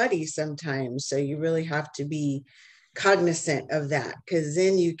really muddy sometimes. So you really have to be cognizant of that, because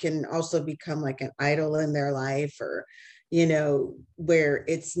then you can also become like an idol in their life, or, where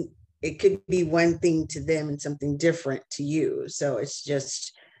it could be one thing to them and something different to you. So it's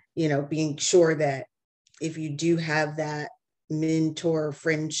just, being sure that if you do have that mentor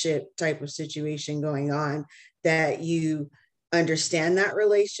friendship type of situation going on, that you understand that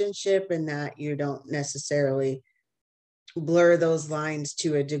relationship and that you don't necessarily blur those lines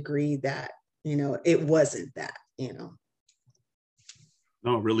to a degree that, it wasn't that,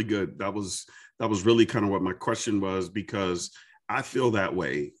 No, really good. That was really kind of what my question was, because I feel that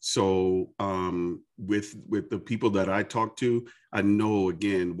way. So with the people that I talk to, I know,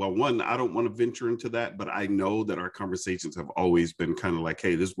 again, well, one, I don't want to venture into that, but I know that our conversations have always been kind of like,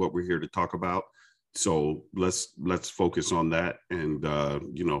 hey, this is what we're here to talk about. So let's focus on that, and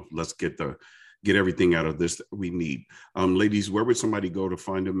let's get the get everything out of this that we need. Ladies, where would somebody go to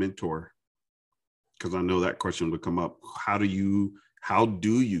find a mentor? Because I know that question would come up. How do you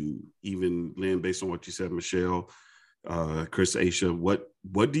even, Lynn, based on what you said, Michelle, Chris, Aisha,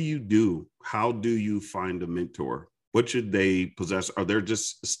 what do you do? How do you find a mentor? What should they possess? Are there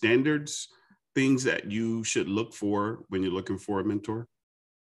just standards, things that you should look for when you're looking for a mentor?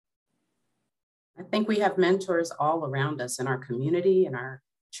 I think we have mentors all around us in our community, in our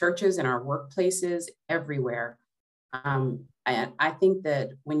churches, in our workplaces, everywhere. And I think that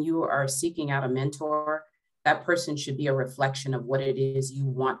when you are seeking out a mentor, that person should be a reflection of what it is you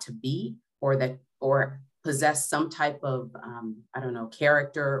want to be, or possess some type of,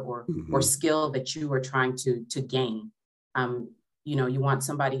 character or skill that you are trying to gain. You want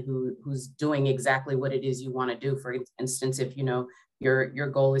somebody who's doing exactly what it is you want to do. For instance, if your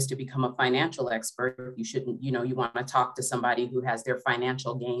goal is to become a financial expert, you want to talk to somebody who has their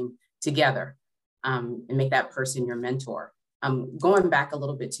financial game together, and make that person your mentor. Going back a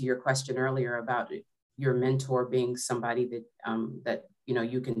little bit to your question earlier about your mentor being somebody that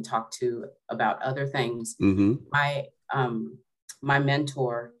you can talk to about other things. My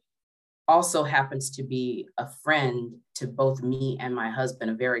mentor also happens to be a friend to both me and my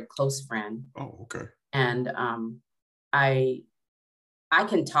husband, a very close friend. Oh, okay. And I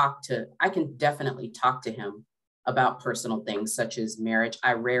can definitely talk to him about personal things such as marriage.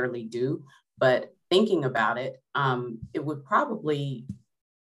 I rarely do, but thinking about it, it would probably,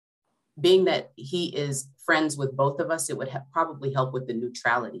 being that he is friends with both of us, it would probably help with the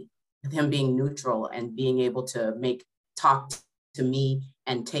neutrality, with him being neutral and being able to talk to me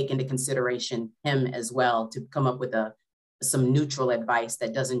and take into consideration him as well, to come up with some neutral advice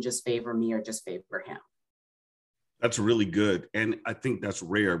that doesn't just favor me or just favor him. That's really good. And I think that's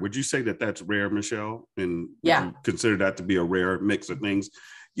rare. Would you say that that's rare, Michelle? And yeah, would you consider that to be a rare mix of things?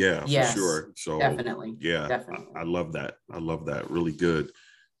 Yeah, yes, for sure. So definitely. Yeah, definitely. I love that. I love that. Really good.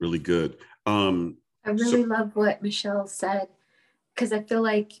 Really good. I really love what Michelle said, because I feel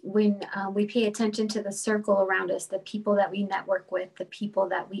like when we pay attention to the circle around us, the people that we network with, the people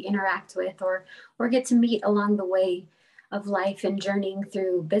that we interact with, or get to meet along the way of life and journeying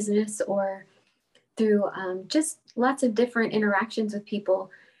through business or through just lots of different interactions with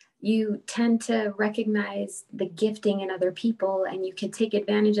people, you tend to recognize the gifting in other people, and you can take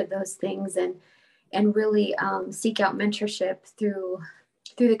advantage of those things and really seek out mentorship through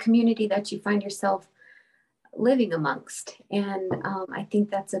the community that you find yourself living amongst. And I think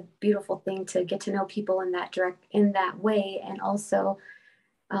that's a beautiful thing, to get to know people in that way. And also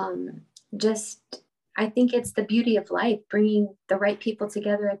I think it's the beauty of life, bringing the right people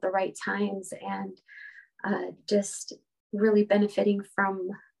together at the right times, and just really benefiting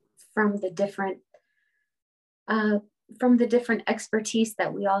from the different expertise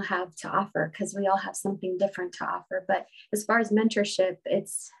that we all have to offer, because we all have something different to offer. But as far as mentorship,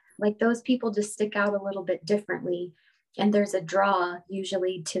 it's like those people just stick out a little bit differently, and there's a draw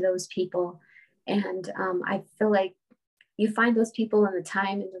usually to those people. And I feel like you find those people in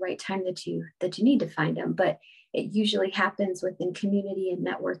the right time that you need to find them, but it usually happens within community and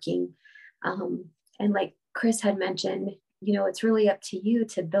networking. And like Chris had mentioned, it's really up to you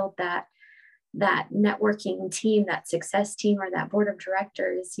to build that networking team, that success team, or that board of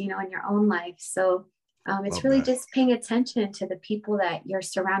directors, in your own life. So it's really just paying attention to the people that you're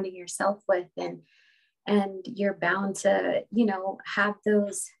surrounding yourself with, and you're bound to, have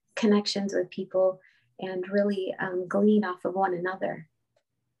those connections with people and really glean off of one another.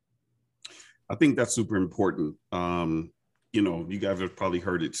 I think that's super important. You guys have probably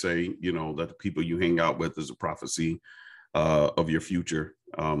heard it say, that the people you hang out with is a prophecy of your future.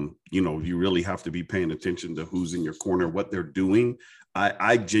 You really have to be paying attention to who's in your corner, what they're doing.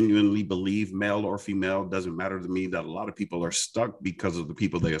 I genuinely believe, male or female, doesn't matter to me, that a lot of people are stuck because of the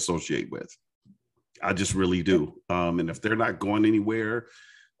people they associate with. I just really do. And if they're not going anywhere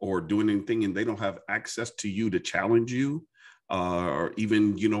or doing anything, and they don't have access to you to challenge you, or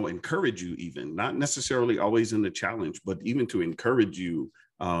even, encourage you, even not necessarily always in the challenge, but even to encourage you,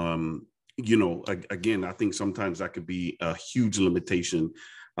 again, I think sometimes that could be a huge limitation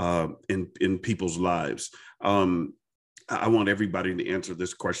in people's lives. I want everybody to answer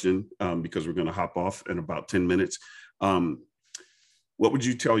this question because we're going to hop off in about 10 minutes. What would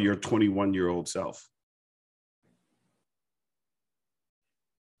you tell your 21-year-old self?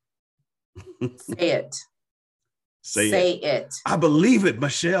 Say it. Say it. I believe it,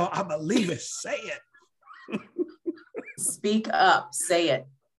 Michelle. I believe it. Say it. Speak up. Say it.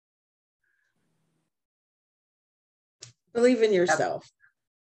 Believe in yourself.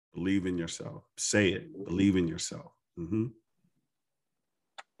 Believe in yourself. Say it. Believe in yourself. Mm-hmm.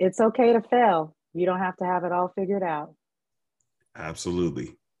 it's okay to fail. You don't have to have it all figured out.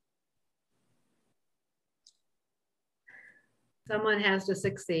 Absolutely. Someone has to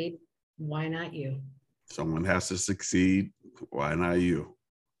succeed. Why not you? Someone has to succeed. Why not you?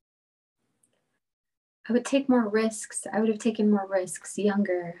 I would take more risks. I would have taken more risks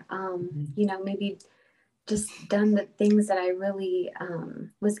younger. You know, maybe just done the things that I really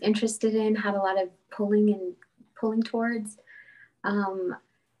was interested in, had a lot of pulling towards.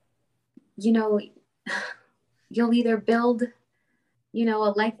 You know, you'll either build, you know,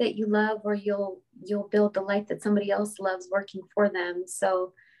 a life that you love, or you'll build the life that somebody else loves working for them.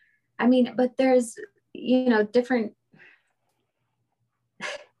 So, I mean, but there's, you know, different,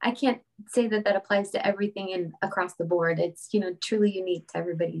 I can't say that applies to everything and across the board. It's, you know, truly unique to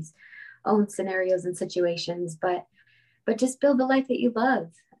everybody's own scenarios and situations, but just build the life that you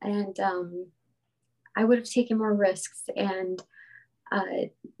love. And I would have taken more risks, and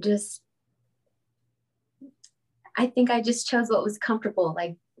I think I just chose what was comfortable.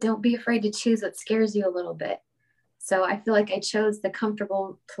 Like, don't be afraid to choose what scares you a little bit. So I feel like I chose the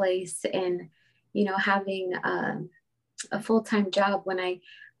comfortable place, and, you know, having a full-time job when I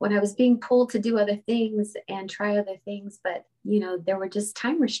was being pulled to do other things and try other things, but, you know, there were just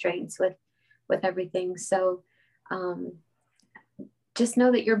time restraints with everything. So just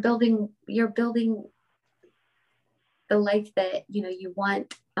know that you're building the life that, you know, you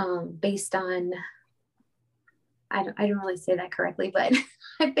want, based on, I don't really say that correctly, but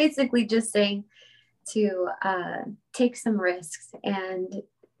I'm basically just saying to take some risks and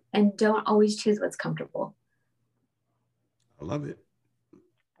don't always choose what's comfortable. I love it.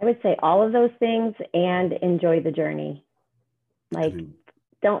 I would say all of those things and enjoy the journey. Like,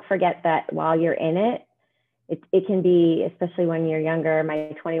 don't forget that while you're in it, it can be, especially when you're younger,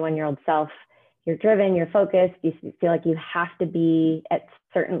 my 21-year-old self, you're driven, you're focused, you feel like you have to be at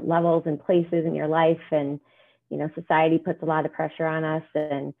certain levels and places in your life. And, you know, society puts a lot of pressure on us,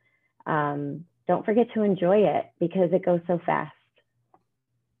 and don't forget to enjoy it, because it goes so fast.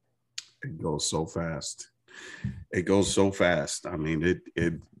 It goes so fast. It goes so fast. I mean,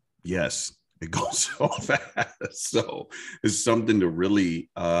 yes, it goes so fast. So it's something to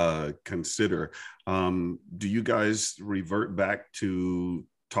really consider. Do you guys revert back to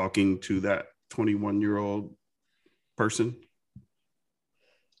talking to that 21-year-old person?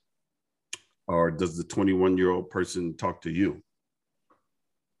 Or does the 21-year-old person talk to you?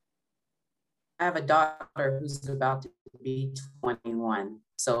 I have a daughter who's about to be 21.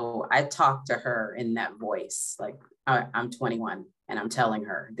 So I talk to her in that voice, like, I'm 21 and I'm telling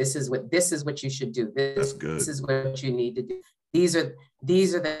her, this is what you should do. This is what you need to do. These are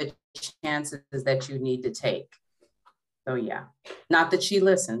the chances that you need to take. So yeah, not that she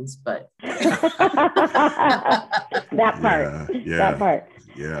listens, but that part. Yeah. That part.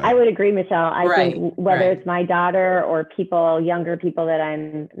 Yeah. I would agree, Michelle. I right, think whether right. it's my daughter or younger people that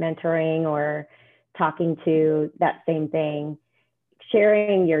I'm mentoring or talking to, that same thing,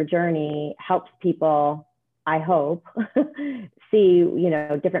 sharing your journey helps people, I hope, see, you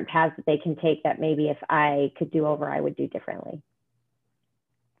know, different paths that they can take that maybe if I could do over, I would do differently.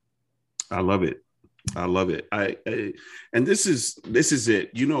 I love it. I love it. And this is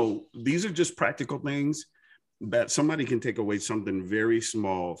it. You know, these are just practical things that somebody can take away something very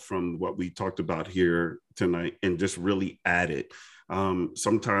small from what we talked about here tonight and just really add it.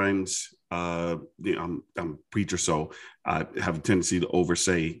 Sometimes, you know, I'm a preacher, so I have a tendency to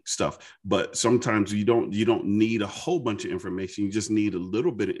oversay stuff, but sometimes you don't need a whole bunch of information. You just need a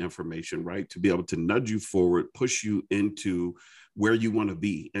little bit of information, right? To be able to nudge you forward, push you into where you want to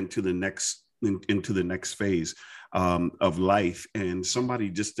be, into the next phase of life. And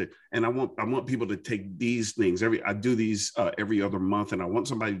somebody and I want people to take these things I do these every other month, and I want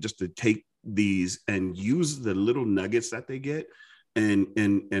somebody just to take these and use the little nuggets that they get and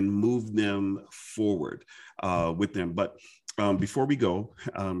move them forward with them. But before we go,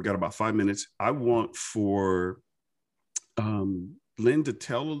 got about 5 minutes. I want for Lynn to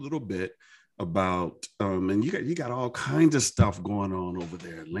tell a little bit about and you got all kinds of stuff going on over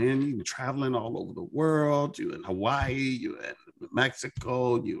there, Lynn. You're traveling all over the world. You in Hawaii, you in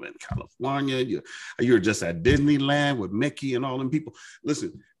Mexico, you in California, you're just at Disneyland with Mickey and all them people.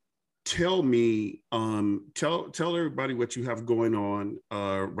 Listen, tell me, tell everybody what you have going on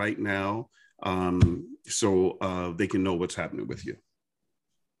right now, so they can know what's happening with you.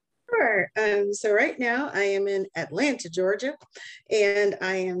 Sure. So right now I am in Atlanta, Georgia, and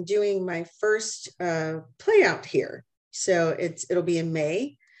I am doing my first play out here. So it'll be in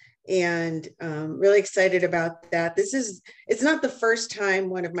May, and really excited about that. It's not the first time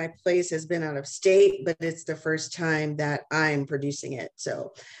one of my plays has been out of state, but it's the first time that I'm producing it.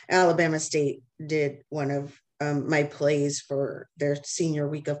 So Alabama State did one of my plays for their senior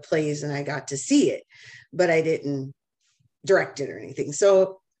week of plays, and I got to see it, but I didn't direct it or anything.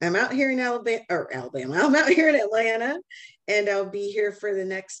 So I'm out here in Alabama, I'm out here in Atlanta, and I'll be here for the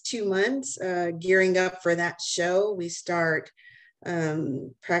next 2 months, gearing up for that show. We start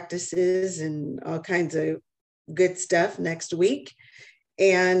practices and all kinds of good stuff next week.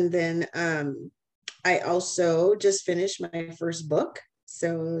 And then I also just finished my first book.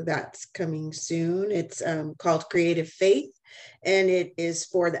 So that's coming soon. It's called Creative Faith, and it is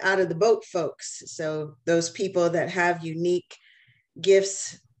for the out of the boat folks. So those people that have unique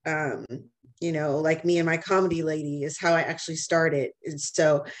gifts, like me and my comedy lady is how I actually started. And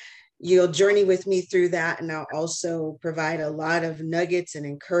so you'll journey with me through that. And I'll also provide a lot of nuggets and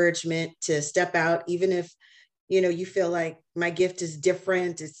encouragement to step out, even if, you feel like my gift is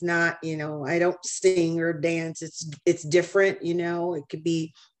different. It's not, I don't sing or dance. It's different, it could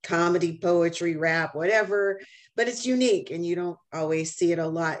be comedy, poetry, rap, whatever, but it's unique. And you don't always see it a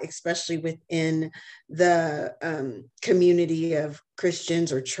lot, especially within the community of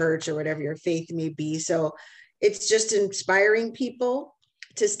Christians or church or whatever your faith may be. So it's just inspiring people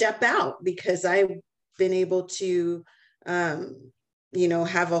to step out, because I've been able to,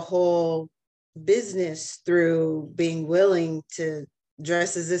 have a whole business through being willing to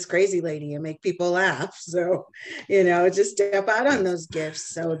dress as this crazy lady and make people laugh. So, just step out on those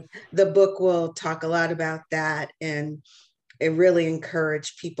gifts. So the book will talk a lot about that, and it really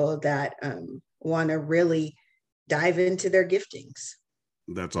encourage people that want to really dive into their giftings.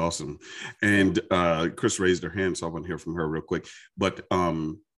 That's awesome. And Chris raised her hand, so I want to hear from her real quick. But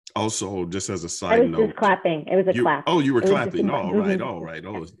also, just as a side note, just clapping. It was a clap. Oh, you were clapping. All right.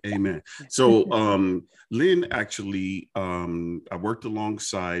 Oh, amen. So Lynn, actually, I worked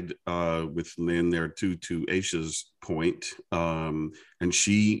alongside with Lynn there too, to Aisha's point, and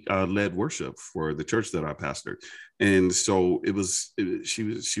she led worship for the church that I pastored. And so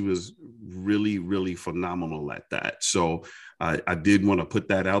she was really, really phenomenal at that. So I did want to put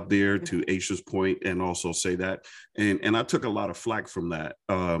that out there to Aisha's point, and also say that. And I took a lot of flack from that,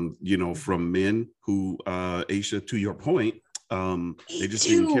 from men who, Aisha, to your point, they just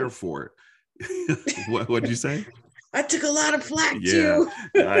didn't care for it. What'd you say? I took a lot of flack too.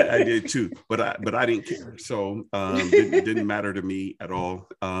 I did too, but I didn't care. So it didn't matter to me at all.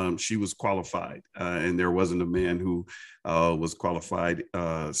 She was qualified, and there wasn't a man who was qualified.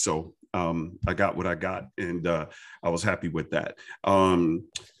 So I got what I got, and I was happy with that.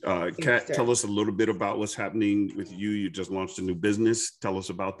 Kat, tell us a little bit about what's happening with you. You just launched a new business. Tell us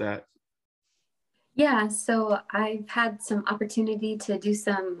about that. Yeah, so I've had some opportunity to do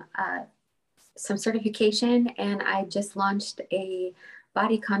some certification, and I just launched a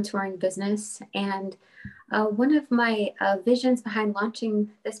body contouring business. And one of my visions behind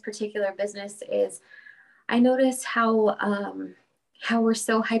launching this particular business is I notice how we're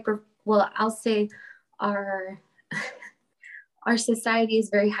so I'll say our society is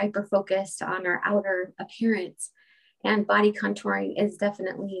very hyper focused on our outer appearance, and body contouring is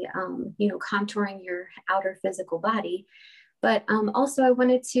definitely contouring your outer physical body. But also I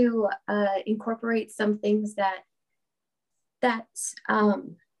wanted to incorporate some things that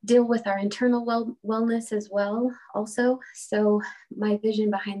deal with our internal wellness as well also. So my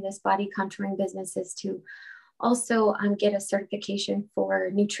vision behind this body contouring business is to also get a certification for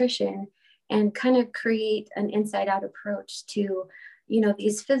nutrition, and kind of create an inside out approach to,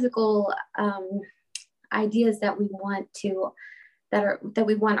 these physical ideas that we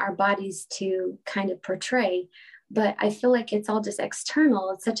want our bodies to kind of portray. But I feel like it's all just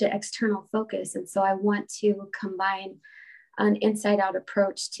external. It's such an external focus. And so I want to combine an inside out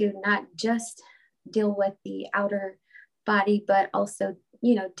approach to not just deal with the outer body, but also,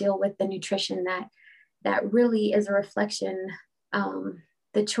 deal with the nutrition that really is a reflection.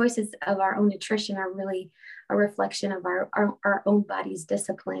 The choices of our own nutrition are really a reflection of our own body's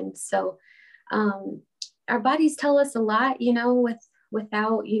discipline. So our bodies tell us a lot,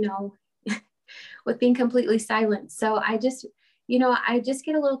 without, with being completely silent. So I just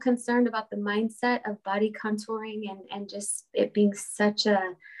get a little concerned about the mindset of body contouring and just it being such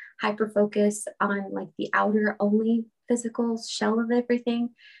a hyper focus on like the outer only physical shell of everything.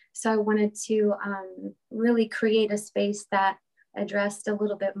 So I wanted to really create a space that addressed a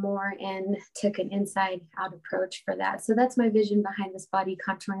little bit more and took an inside out approach for that. So that's my vision behind this body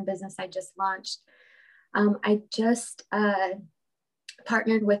contouring business I just launched. I just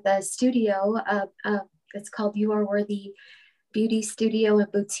partnered with a studio. It's called You Are Worthy beauty studio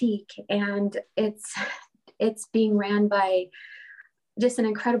and boutique, and it's being ran by just an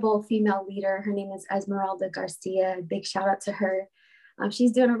incredible female leader. Her name is Esmeralda Garcia. Big shout out to her.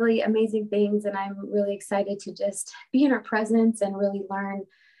 She's doing really amazing things, and I'm really excited to just be in her presence and really learn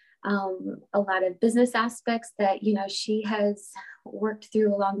a lot of business aspects that, you know, she has worked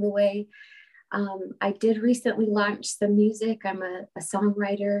through along the way. I did recently launch some music. I'm a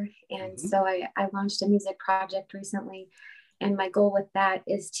songwriter, and so I launched a music project recently. And my goal with that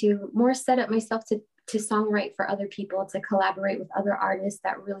is to more set up myself to songwrite for other people, to collaborate with other artists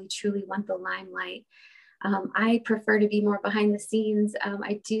that really truly want the limelight. I prefer to be more behind the scenes.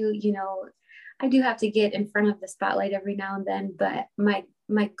 I do have to get in front of the spotlight every now and then, but my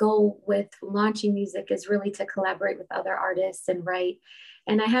goal with launching music is really to collaborate with other artists and write.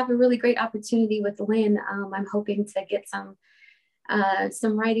 And I have a really great opportunity with Lynn. I'm hoping to get some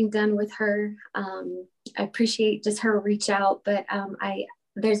writing done with her. I appreciate just her reach out, but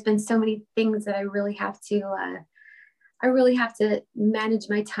there's been so many things that I really have to manage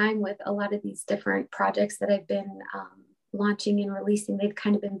my time with. A lot of these different projects that I've been launching and releasing, they've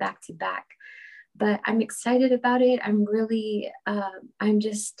kind of been back to back, but I'm excited about it. I'm really, I'm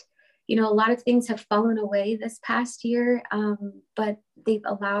just, you know, a lot of things have fallen away this past year, but they've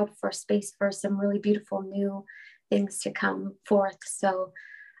allowed for space for some really beautiful new things to come forth. So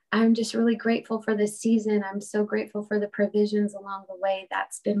I'm just really grateful for this season. I'm so grateful for the provisions along the way.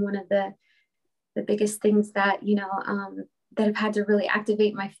 That's been one of the biggest things that, you know, that I've had to really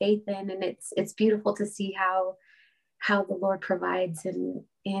activate my faith in. And it's beautiful to see how the Lord provides and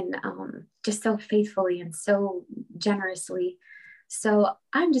just so faithfully and so generously. So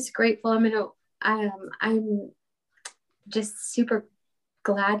I'm just grateful. I'm just super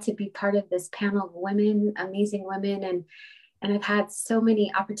glad to be part of this panel of women, amazing women. And I've had so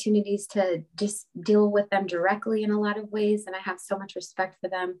many opportunities to just deal with them directly in a lot of ways. And I have so much respect for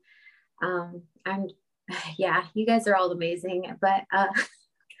them. You guys are all amazing, but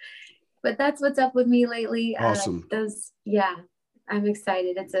that's what's up with me lately. Awesome. I'm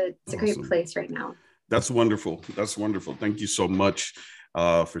excited. It's a great place right now. That's wonderful. That's wonderful. Thank you so much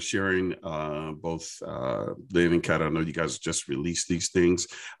for sharing both Lynn and Kat. I know you guys just released these things.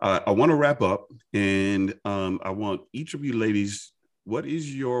 I want to wrap up, and I want each of you ladies, what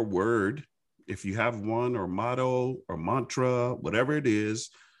is your word, if you have one, or motto or mantra, whatever it is,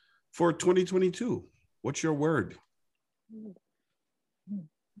 for 2022? What's your word?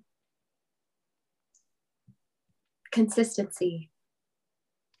 Consistency.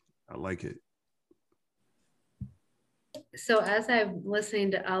 I like it. So as I'm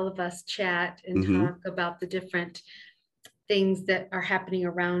listening to all of us chat and talk about the different things that are happening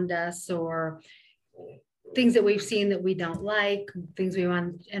around us, or things that we've seen that we don't like, things we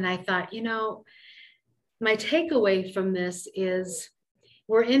want, and I thought, you know, my takeaway from this is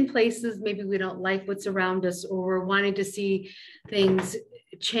we're in places maybe we don't like what's around us, or we're wanting to see things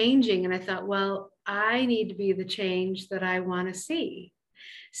changing. And I thought, well, I need to be the change that I want to see.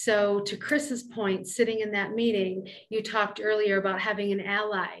 So to Chris's point, sitting in that meeting, you talked earlier about having an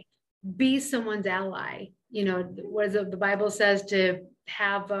ally. Be someone's ally. You know, what is it, the Bible says, to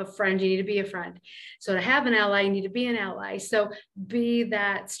have a friend, you need to be a friend. So to have an ally, you need to be an ally. So be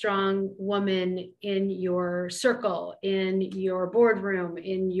that strong woman in your circle, in your boardroom,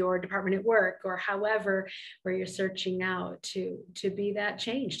 in your department at work, or however, where you're searching out to be that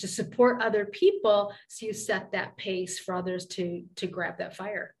change, to support other people, so you set that pace for others to grab that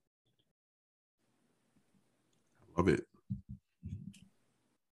fire. Love it.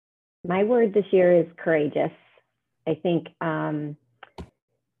 My word this year is courageous. I think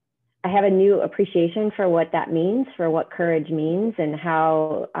I have a new appreciation for what that means, for what courage means, and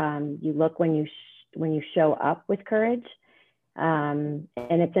how you look when you show up with courage. And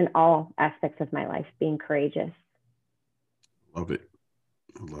it's in all aspects of my life, being courageous. Love it.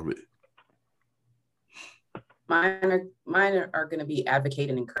 I love it. Mine are going to be advocate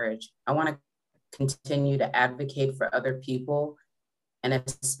and encourage. I want to continue to advocate for other people, and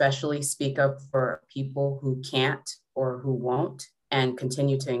especially speak up for people who can't or who won't, and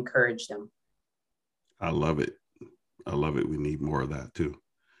continue to encourage them. I love it. I love it. We need more of that too.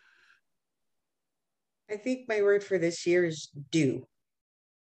 I think my word for this year is do.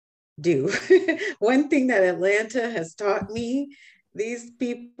 Do. One thing that Atlanta has taught me, these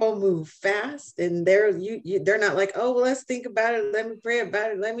people move fast, and they're not like, oh, well, let's think about it. Let me pray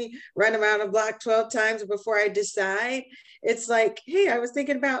about it. Let me run around a block 12 times before I decide. It's like, hey, I was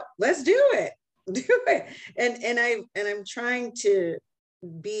thinking about, let's do it. Do it. And I'm trying to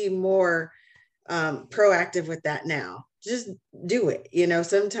be more proactive with that now. Just do it. You know,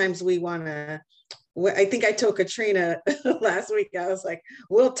 sometimes we want to I think I told Katrina last week, I was like,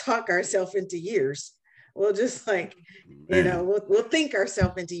 we'll talk ourselves into years. We'll just like, you know, we'll think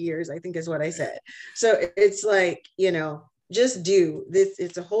ourselves into years, I think is what I said. So it's like, you know, just do this.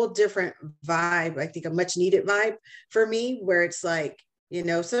 It's a whole different vibe. I think a much needed vibe for me, where it's like, you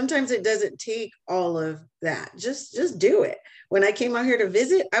know, sometimes it doesn't take all of that. Just do it. When I came out here to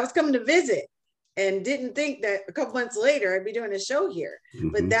visit, I was coming to visit and didn't think that a couple months later I'd be doing a show here.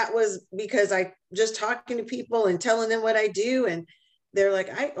 But that was because I just talking to people and telling them what I do. And they're like,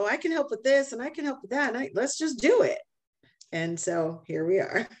 I can help with this and I can help with that. And let's just do it. And so here we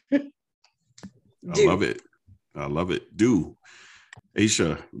are. I love it. I love it. Do.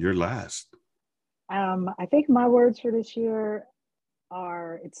 Aisha, you're last. I think my words for this year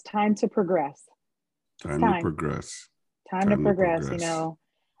are, it's time to progress. Time to progress. Time to progress. You know,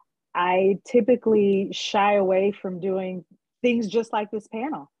 I typically shy away from doing things just like this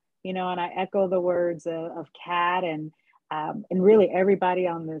panel, you know, and I echo the words of Kat and really everybody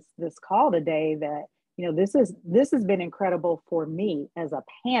on this call today that, you know, this has been incredible for me as a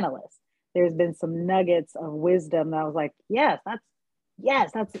panelist. There's been some nuggets of wisdom that I was like,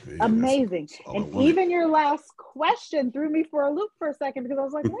 that's amazing. And even your last question threw me for a loop for a second, because I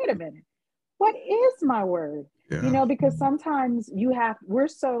was like, wait a minute, what is my word? Yeah. You know, because sometimes we're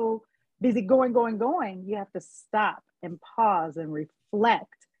so busy going, you have to stop and pause and reflect,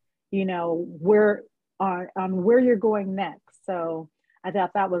 you know, on where you're going next. So I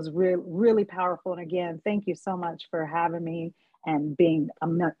thought that was really powerful. And again, thank you so much for having me and being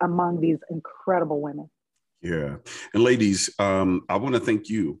among these incredible women. Yeah. And ladies, I want to thank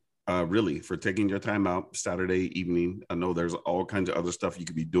you really for taking your time out Saturday evening. I know there's all kinds of other stuff you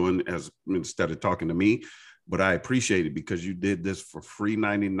could be doing instead of talking to me, but I appreciate it because you did this for free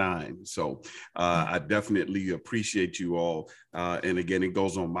 99. So I definitely appreciate you all. And again, it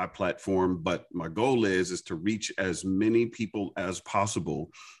goes on my platform, but my goal is to reach as many people as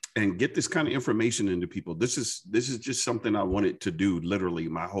possible and get this kind of information into people. This is just something I wanted to do literally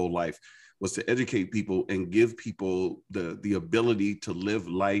my whole life, was to educate people and give people the ability to live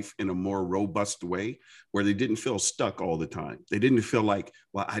life in a more robust way, where they didn't feel stuck all the time. They didn't feel like,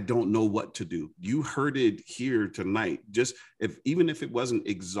 well, I don't know what to do. You heard it here tonight. Just even if it wasn't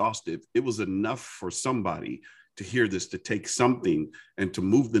exhaustive, it was enough for somebody to hear this, to take something and to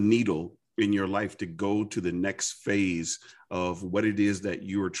move the needle in your life to go to the next phase of what it is that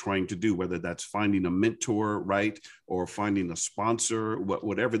you are trying to do, whether that's finding a mentor, right? Or finding a sponsor,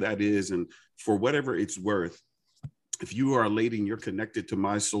 whatever that is. And for whatever it's worth, if you are a lady and you're connected to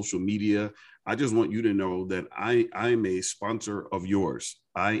my social media, I just want you to know that I'm a sponsor of yours.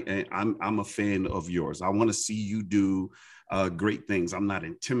 I'm a fan of yours. I want to see you do great things. I'm not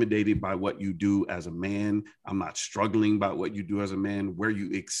intimidated by what you do as a man. I'm not struggling by what you do as a man, where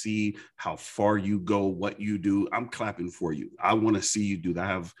you exceed, how far you go, what you do. I'm clapping for you. I want to see you do that. I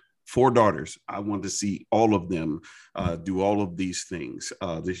have 4 daughters. I want to see all of them do all of these things.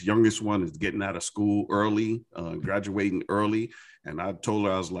 This youngest one is getting out of school early, graduating early. And I told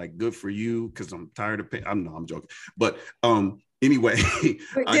her, I was like, good for you, because I'm tired of paying. I'm joking. But anyway.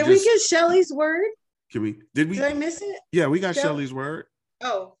 Did we get Shelly's word? Did I miss it? Yeah, we got Shelly's word.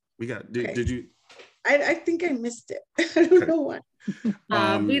 Oh. We got, did you? I think I missed it. I don't know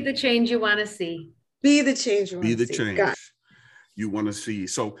why. Be the change you want to see. Be the change you want to see. Be the change you want to see.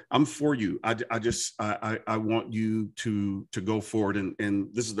 So I'm for you. I want you to go forward. And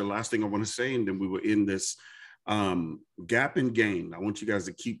this is the last thing I want to say. And then we will end this. Gap and Gain. I want you guys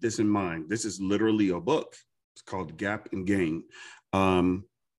to keep this in mind. This is literally a book. It's called Gap and Gain.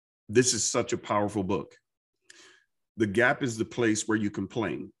 This is such a powerful book. The gap is the place where you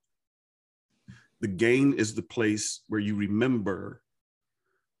complain. The gain is the place where you remember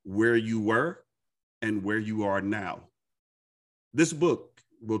where you were and where you are now. This book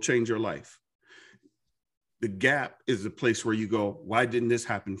will change your life. The gap is the place where you go, why didn't this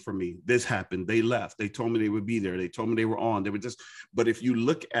happen for me? This happened. They left. They told me they would be there. They told me they were on. They were just, but if you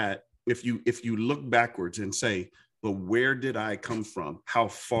look backwards and say, but where did I come from? How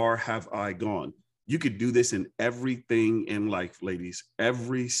far have I gone? You could do this in everything in life, ladies.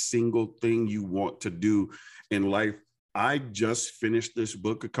 Every single thing you want to do in life. I just finished this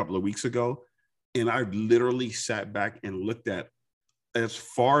book a couple of weeks ago, and I literally sat back and looked at as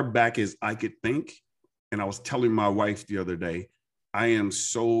far back as I could think. And I was telling my wife the other day, I am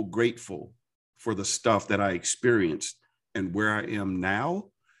so grateful for the stuff that I experienced and where I am now.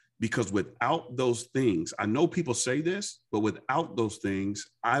 Because without those things, I know people say this, but without those things,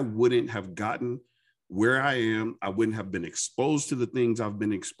 I wouldn't have gotten where I am. I wouldn't have been exposed to the things I've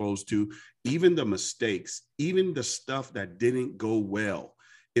been exposed to, even the mistakes, even the stuff that didn't go well.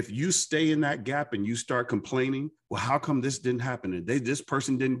 If you stay in that gap and you start complaining, well, how come this didn't happen? And this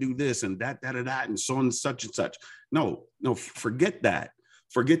person didn't do this and that, and so on, such and such. No, forget that.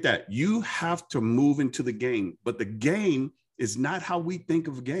 Forget that. You have to move into the game, but the game is not how we think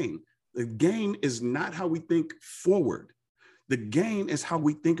of game. The game is not how we think forward. The game is how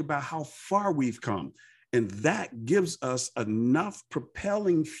we think about how far we've come. And that gives us enough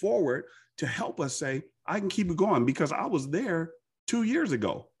propelling forward to help us say, I can keep it going because I was there 2 years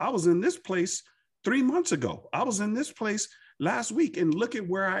ago. I was in this place 3 months ago. I was in this place last week, and look at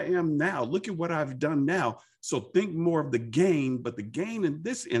where I am now. Look at what I've done now. So think more of the gain, but the gain in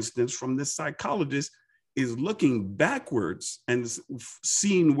this instance from this psychologist is looking backwards and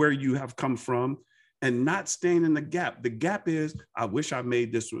seeing where you have come from and not staying in the gap. The gap is, I wish I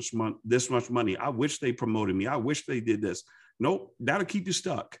made this much money. I wish they promoted me. I wish they did this. Nope, that'll keep you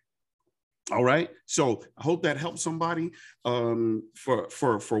stuck. All right. So I hope that helps somebody for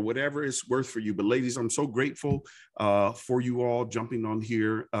whatever it's worth for you. But ladies, I'm so grateful for you all jumping on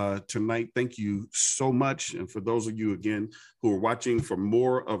here tonight. Thank you so much. And for those of you, again, who are watching, for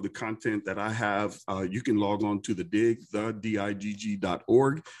more of the content that I have, you can log on to thedigg.org.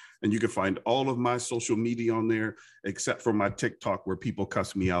 And you can find all of my social media on there, except for my TikTok, where people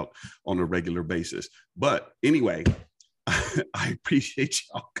cuss me out on a regular basis. But anyway, I appreciate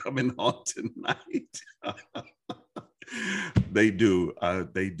y'all coming on tonight. They do.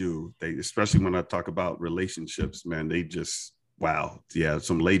 They, especially when I talk about relationships, man, they just, wow. Yeah,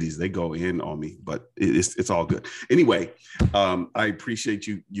 some ladies, they go in on me, but it's all good. Anyway, I appreciate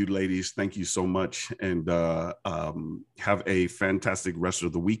you ladies. Thank you so much. And have a fantastic rest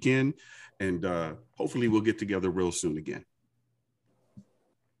of the weekend. And hopefully we'll get together real soon again.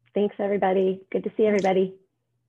 Thanks, everybody. Good to see everybody.